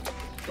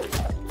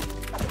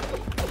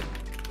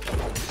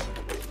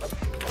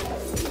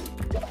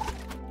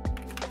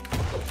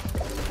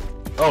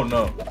 Oh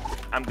no.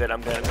 I'm good, I'm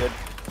good, I'm good.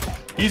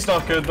 He's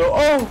not good though.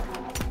 Oh!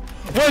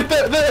 Wait,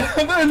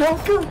 they're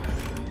not good!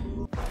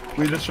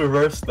 We just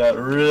reversed that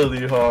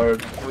really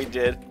hard. We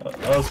did.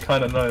 That was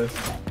kinda nice.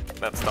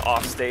 That's the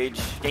offstage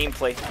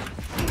gameplay.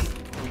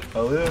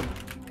 Hell yeah.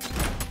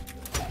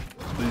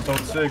 Please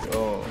don't sig.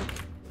 Oh.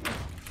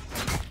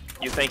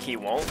 You think he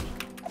won't?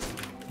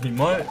 He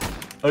might.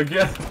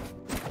 Again.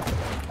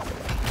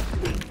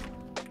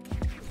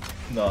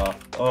 Nah.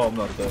 Oh, I'm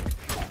not dead.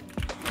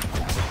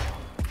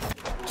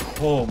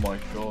 Oh my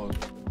god.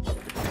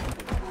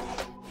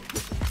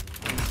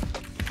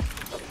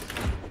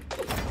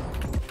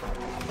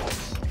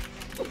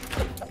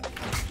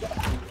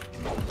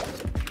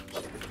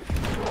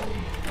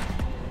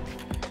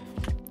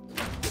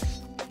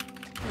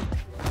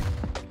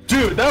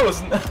 Dude, that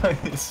was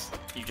nice.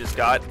 You just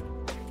got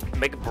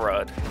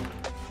McBrud.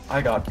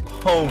 I got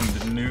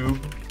pwned, noob.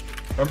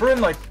 Remember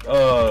in like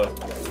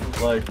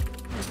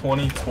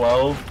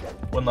 2012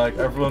 when like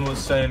everyone was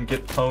saying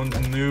get pwned,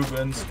 noob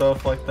and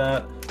stuff like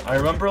that? I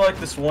remember like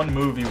this one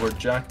movie where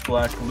Jack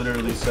Black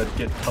literally said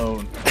get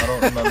pwned. I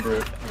don't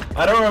remember.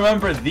 I don't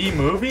remember the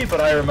movie,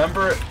 but I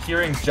remember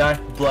hearing Jack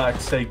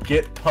Black say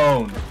get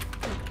pwned.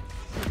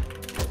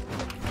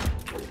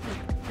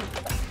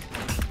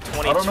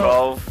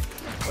 2012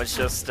 was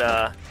just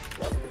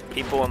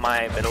people in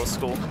my middle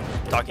school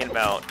talking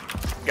about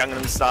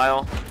Gangnam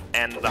Style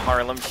and the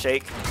Harlem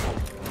Shake.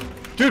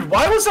 Dude,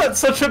 why was that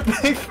such a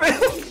big thing?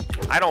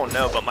 I don't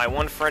know, but my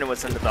one friend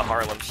was into the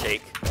Harlem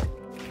Shake.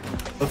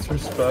 Let's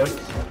respect.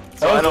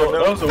 So I don't know.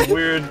 That was a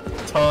weird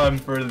time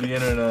for the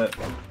internet.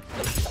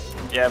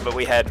 Yeah, but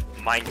we had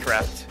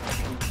Minecraft.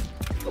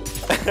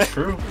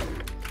 True.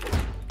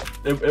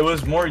 It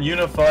was more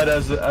unified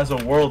as a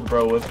world,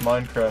 bro, with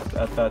Minecraft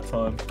at that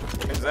time.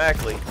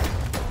 Exactly.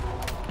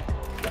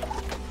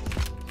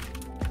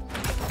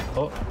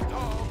 Oh.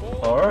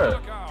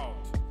 Alright.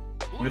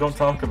 We don't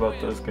talk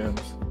about those games.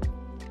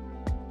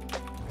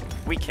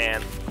 We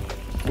can.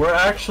 We're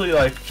actually,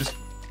 like, just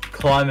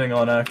climbing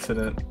on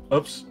accident.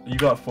 Oops, you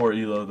got 4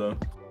 elo, though.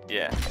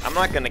 Yeah, I'm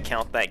not gonna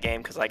count that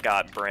game because I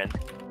got Bryn.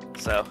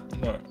 So.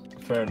 No,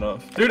 fair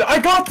enough. Dude, I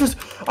got this!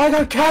 I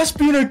got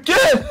Caspian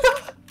again!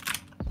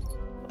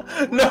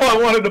 No, I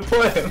wanted to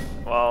play him.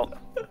 Well.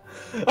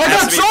 I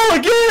got Sol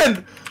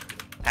again!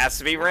 Has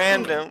to be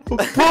random.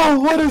 Bro,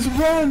 what is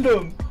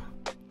random?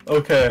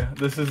 Okay,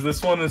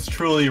 this one is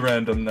truly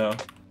random now.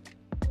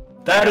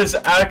 That is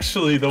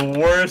actually the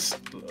worst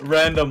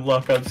random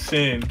luck I've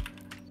seen.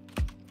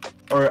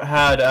 Or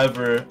had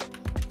ever.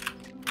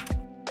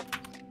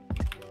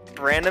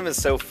 Random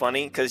is so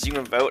funny because you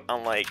can vote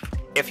on like,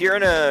 if you're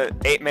in a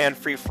 8-man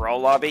free-for-all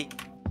lobby,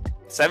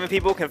 7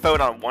 people can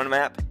vote on one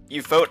map,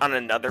 you vote on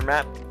another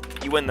map,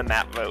 you win the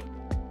map vote.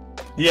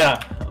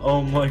 Yeah,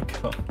 oh my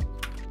god.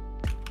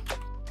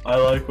 I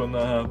like when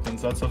that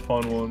happens, that's a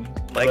fun one.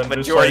 Like,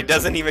 majority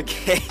doesn't even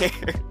care.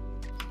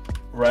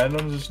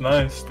 Random's just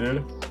nice,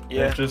 dude.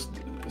 Yeah. It's just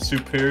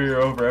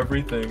superior over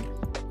everything.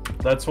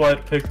 That's why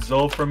it picked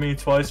Zol for me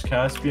twice,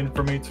 Caspian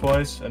for me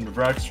twice, and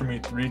Vrax for me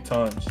 3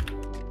 times.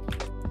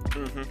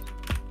 Mm-hmm.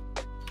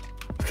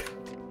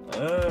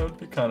 It'd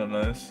be kind of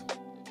nice.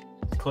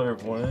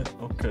 Clairvoyant,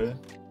 okay.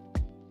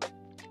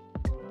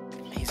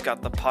 He's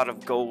got the pot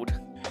of gold.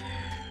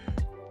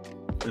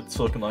 It's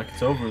looking like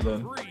it's over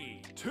then.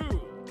 3,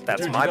 2,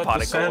 That's Dude, my you got pot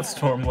the of gold.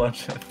 Sandstorm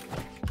legend.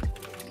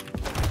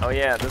 Oh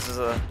yeah, this is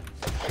a...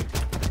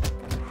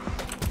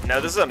 No,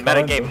 this is a Kinda.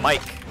 metagame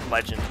Mike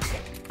legend.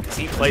 'Cause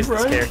he plays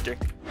this Right. character.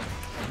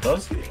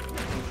 Does he?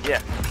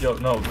 Yeah, Yo,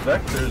 no,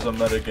 Vector's a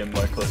metagame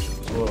like legend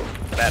as well.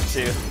 that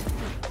too.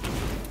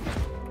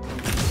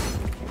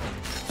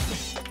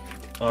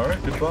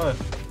 Alright, goodbye.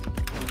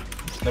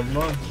 Never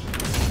mind.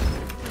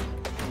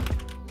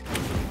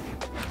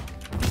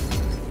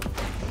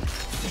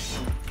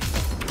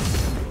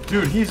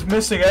 Dude, he's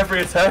missing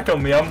every attack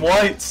on me. I'm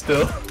white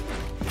still.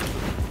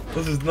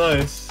 This is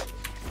nice.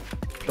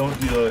 Don't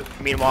do it.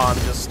 Meanwhile, I'm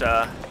just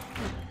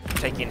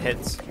taking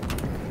hits.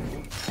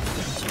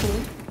 It's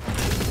cool.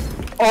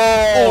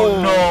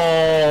 Oh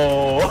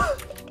no!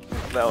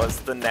 That was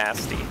the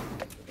nasty.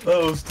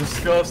 That was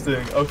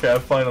disgusting. Okay,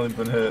 I've finally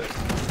been hit.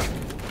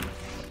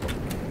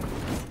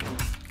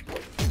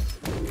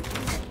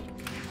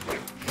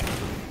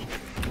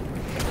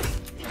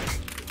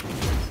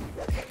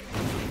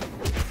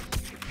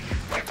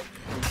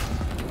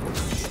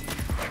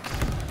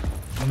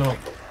 No.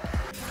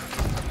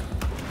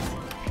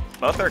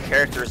 Both our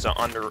characters are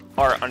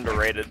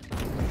underrated.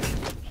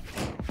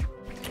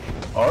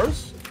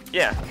 Ours?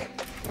 Yeah.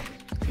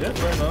 Yeah,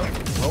 fair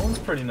enough. That one's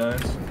pretty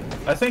nice.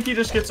 I think he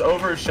just gets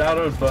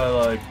overshadowed by,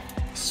 like,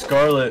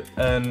 Scarlet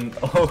and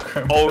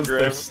Ogrim. 'Cause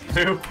they're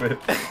Ogrim. stupid.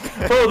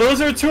 Bro,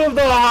 those are two of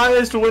the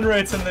highest win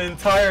rates in the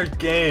entire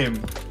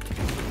game.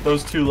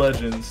 Those two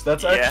legends.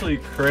 That's Yeah. actually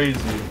crazy.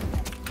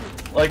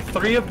 Like,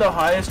 3 of the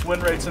highest win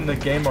rates in the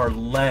game are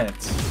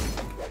Lance.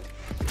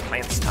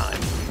 Lance time.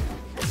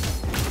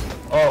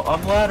 Oh,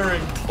 I'm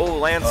laddering. Oh,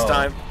 Lance Oh.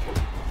 time.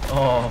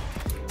 Oh,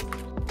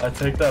 I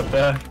take that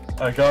back.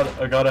 I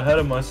got ahead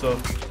of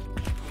myself.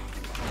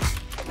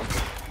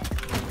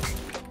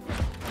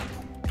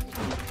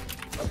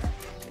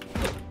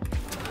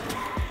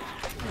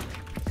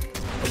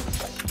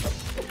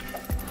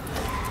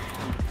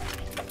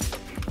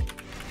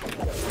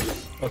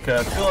 Okay,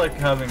 I feel like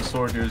having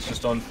sword here is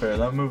just unfair.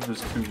 That move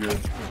is too good.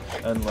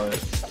 And like,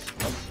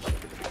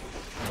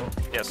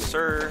 Yes,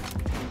 sir.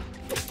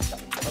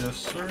 yes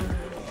sir.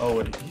 Oh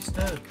wait, he's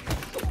dead.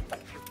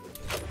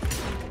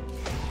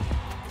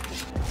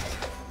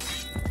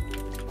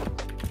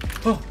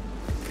 Oh.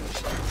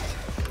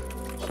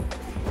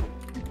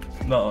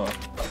 Nuh-uh.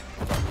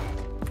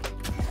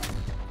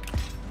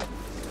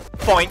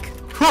 Boink.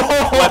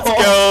 Let's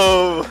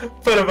go.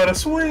 Better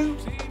swing.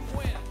 team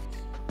wins.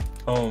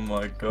 Oh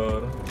my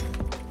god.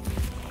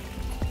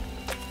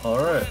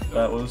 Alright,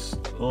 that was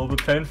a little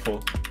bit painful.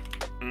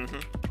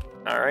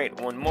 Mm-hmm. All right,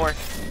 one more.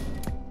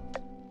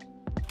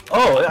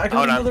 Oh, I got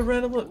Hold on. another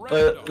random look.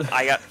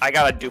 I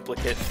got a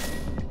duplicate.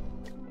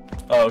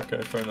 Oh,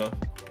 okay, fair enough.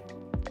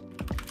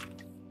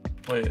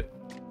 Wait.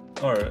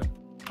 Alright.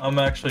 I'm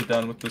actually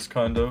down with this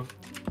kind of.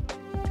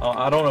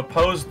 I don't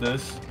oppose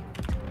this.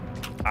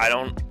 I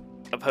don't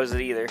oppose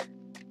it either.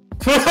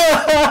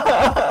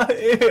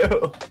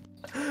 Ew.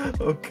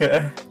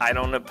 Okay. I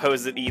don't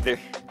oppose it either.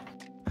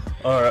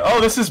 Alright. Oh,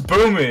 this is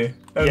boomy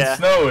and Yeah.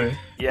 snowy.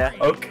 Yeah.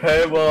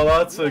 Okay, well,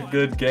 that's a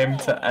good game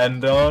to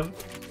end on.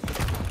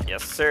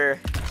 Yes, sir.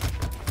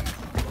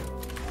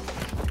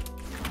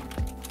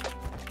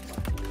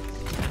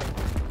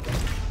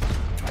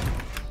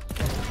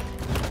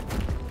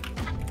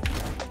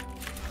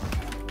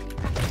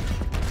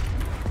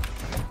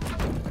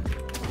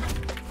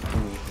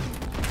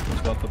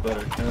 Who's got the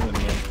better cannon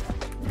here?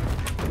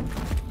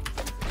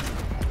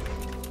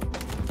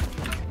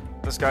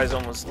 This guy's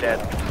almost dead.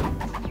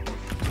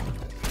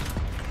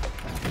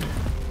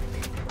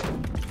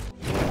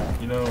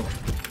 You know.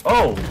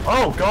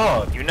 Oh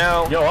god. You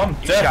know, Yo, I'm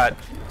you dead. got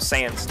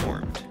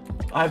sandstormed.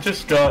 I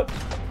just got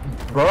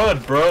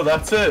blood, bro.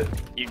 That's it.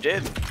 You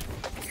did.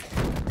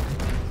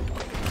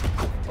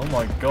 Oh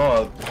my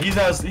god. He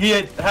has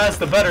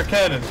the better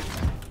cannon.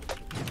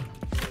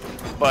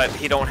 But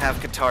he don't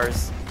have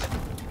guitars.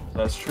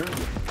 That's true.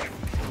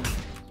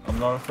 I'm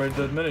not afraid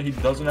to admit it. He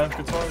doesn't have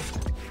guitars.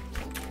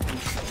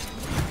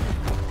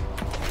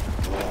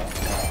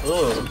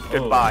 Ugh.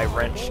 Goodbye,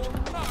 wrenched.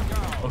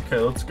 Okay,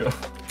 let's go.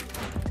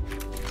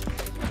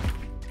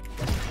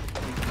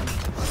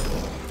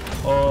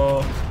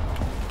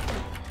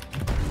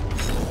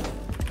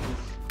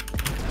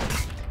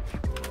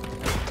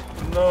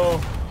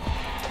 No.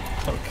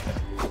 Okay.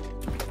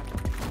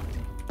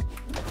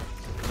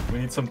 We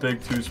need some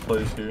big twos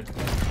plays here.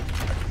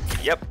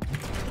 Yep.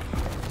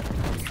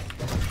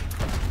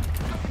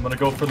 I'm gonna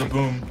go for the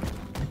boom.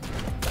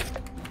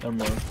 Never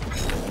mind.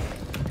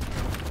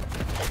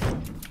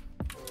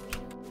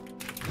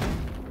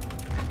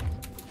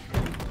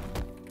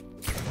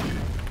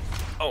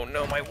 Oh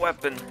no, my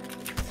weapon.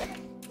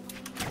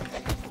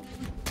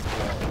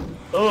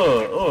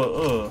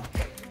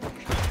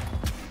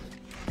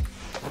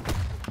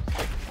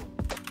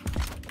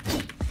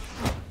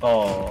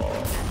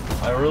 Oh,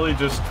 I really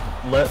just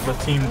let the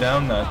team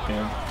down that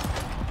game.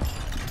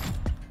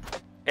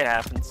 It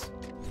happens.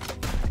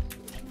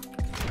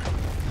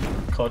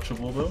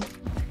 Clutchable though.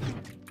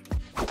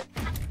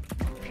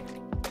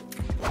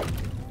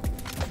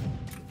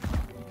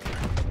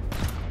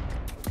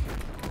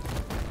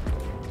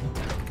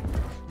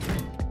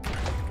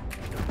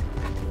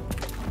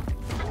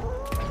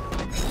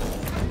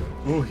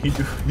 Ooh,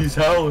 he's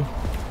howling.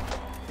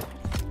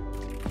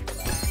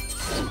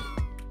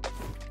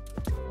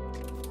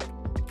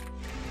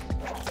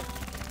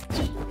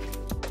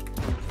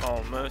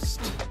 Almost.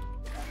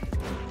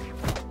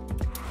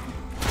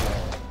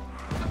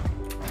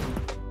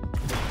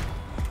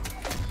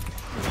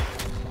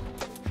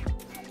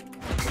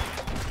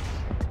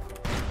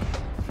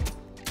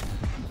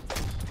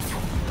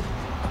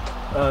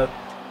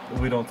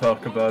 We don't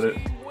talk about it.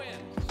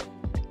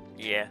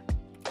 Yeah.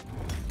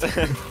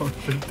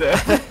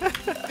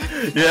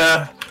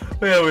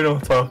 Yeah, we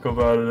don't talk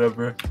about it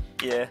ever.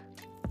 Yeah.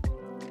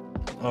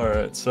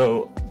 Alright,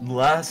 so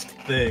last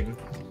thing.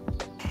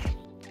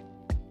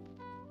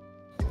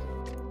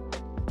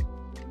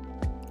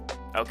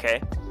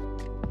 Okay.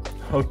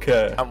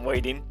 Okay. I'm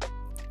waiting.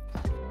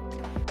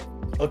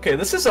 Okay,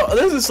 this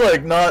is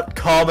like not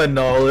common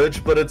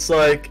knowledge, but it's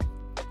like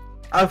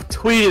I've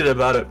tweeted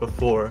about it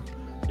before.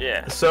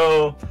 Yeah.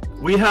 So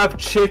we have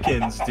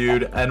chickens,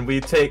 dude, and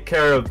we take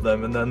care of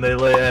them, and then they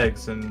lay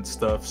eggs and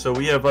stuff. So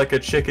we have like a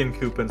chicken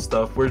coop and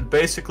stuff. We're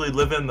basically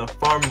living the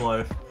farm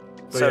life.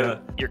 But So yeah,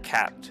 you're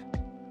capped.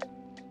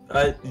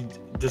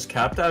 does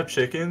Capped have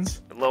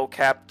chickens? Low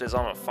capped is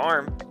on a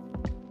farm.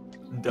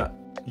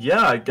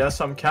 Yeah, I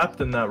guess I'm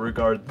capped in that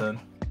regard then.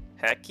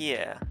 Heck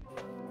yeah.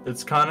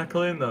 It's kind of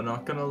clean though,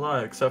 not gonna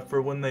lie, except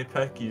for when they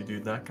peck you,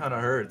 dude. That kind of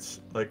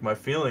hurts. Like my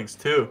feelings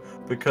too,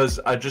 because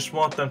I just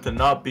want them to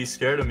not be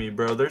scared of me,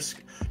 bro.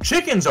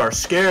 Chickens are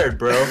scared,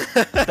 bro.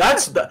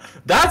 That's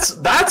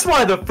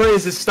why the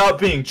phrase is "stop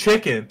being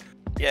chicken."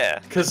 Yeah.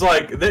 Cause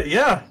like,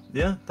 yeah,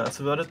 that's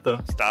about it though.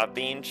 Stop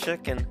being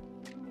chicken.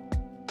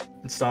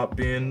 Stop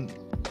being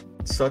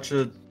such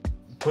a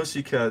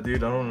pussycat,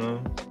 dude. I don't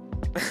know,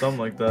 something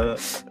like that.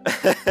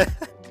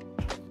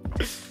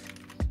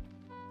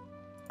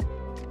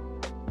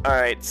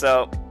 Alright,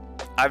 so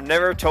I've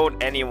never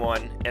told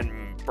anyone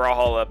in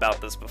Brawlhalla about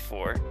this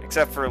before,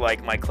 except for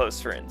like my close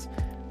friends.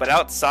 But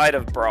outside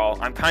of Brawl,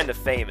 I'm kind of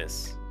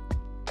famous.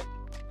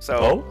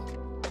 So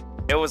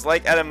it was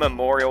like at a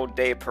Memorial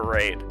Day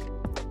parade,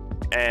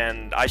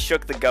 and I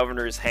shook the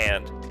governor's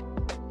hand,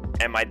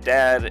 and my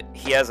dad,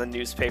 he has a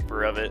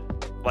newspaper of it,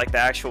 like the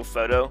actual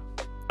photo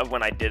of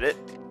when I did it.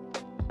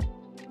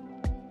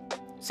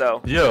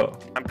 So Yo,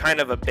 I'm kind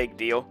of a big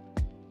deal.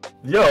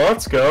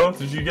 let's go.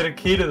 Did you get a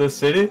key to the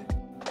city?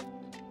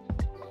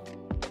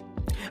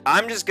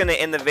 I'm just gonna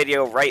end the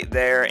video right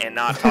there and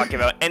not talk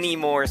about any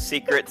more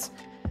secrets.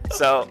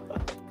 So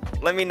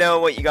let me know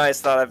what you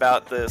guys thought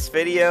about this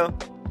video,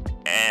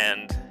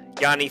 and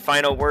got any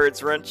final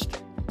words,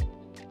 Wrenched?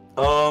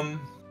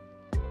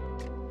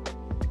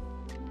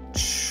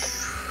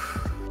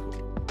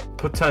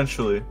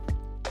 Potentially.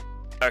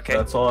 Okay.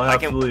 That's all I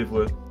have to leave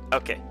with.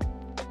 Okay.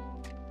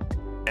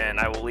 And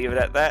I will leave it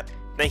at that.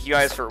 Thank you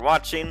guys for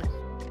watching.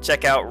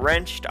 Check out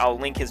Wrenched. I'll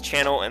link his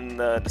channel in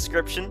the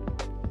description.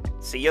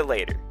 See you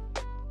later.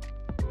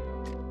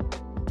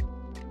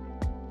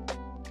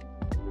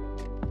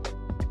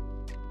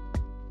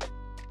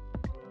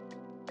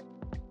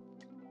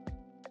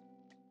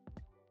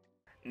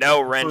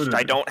 No, Wrenched,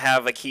 I don't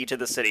have a key to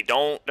the city.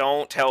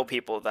 Don't tell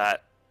people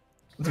that.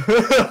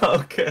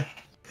 Okay.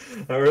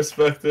 I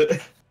respect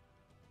it.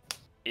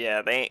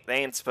 Yeah, they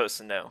ain't supposed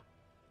to know.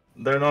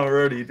 They're not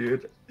ready,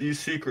 dude. You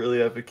secretly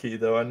have a key,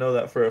 though. I know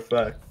that for a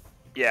fact.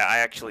 Yeah, I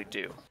actually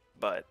do,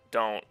 but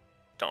don't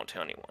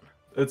tell anyone.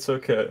 It's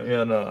okay.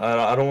 Yeah, no,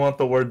 I don't want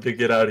the word to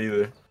get out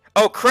either.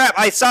 Oh crap!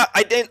 I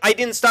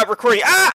didn't stop recording. Ah!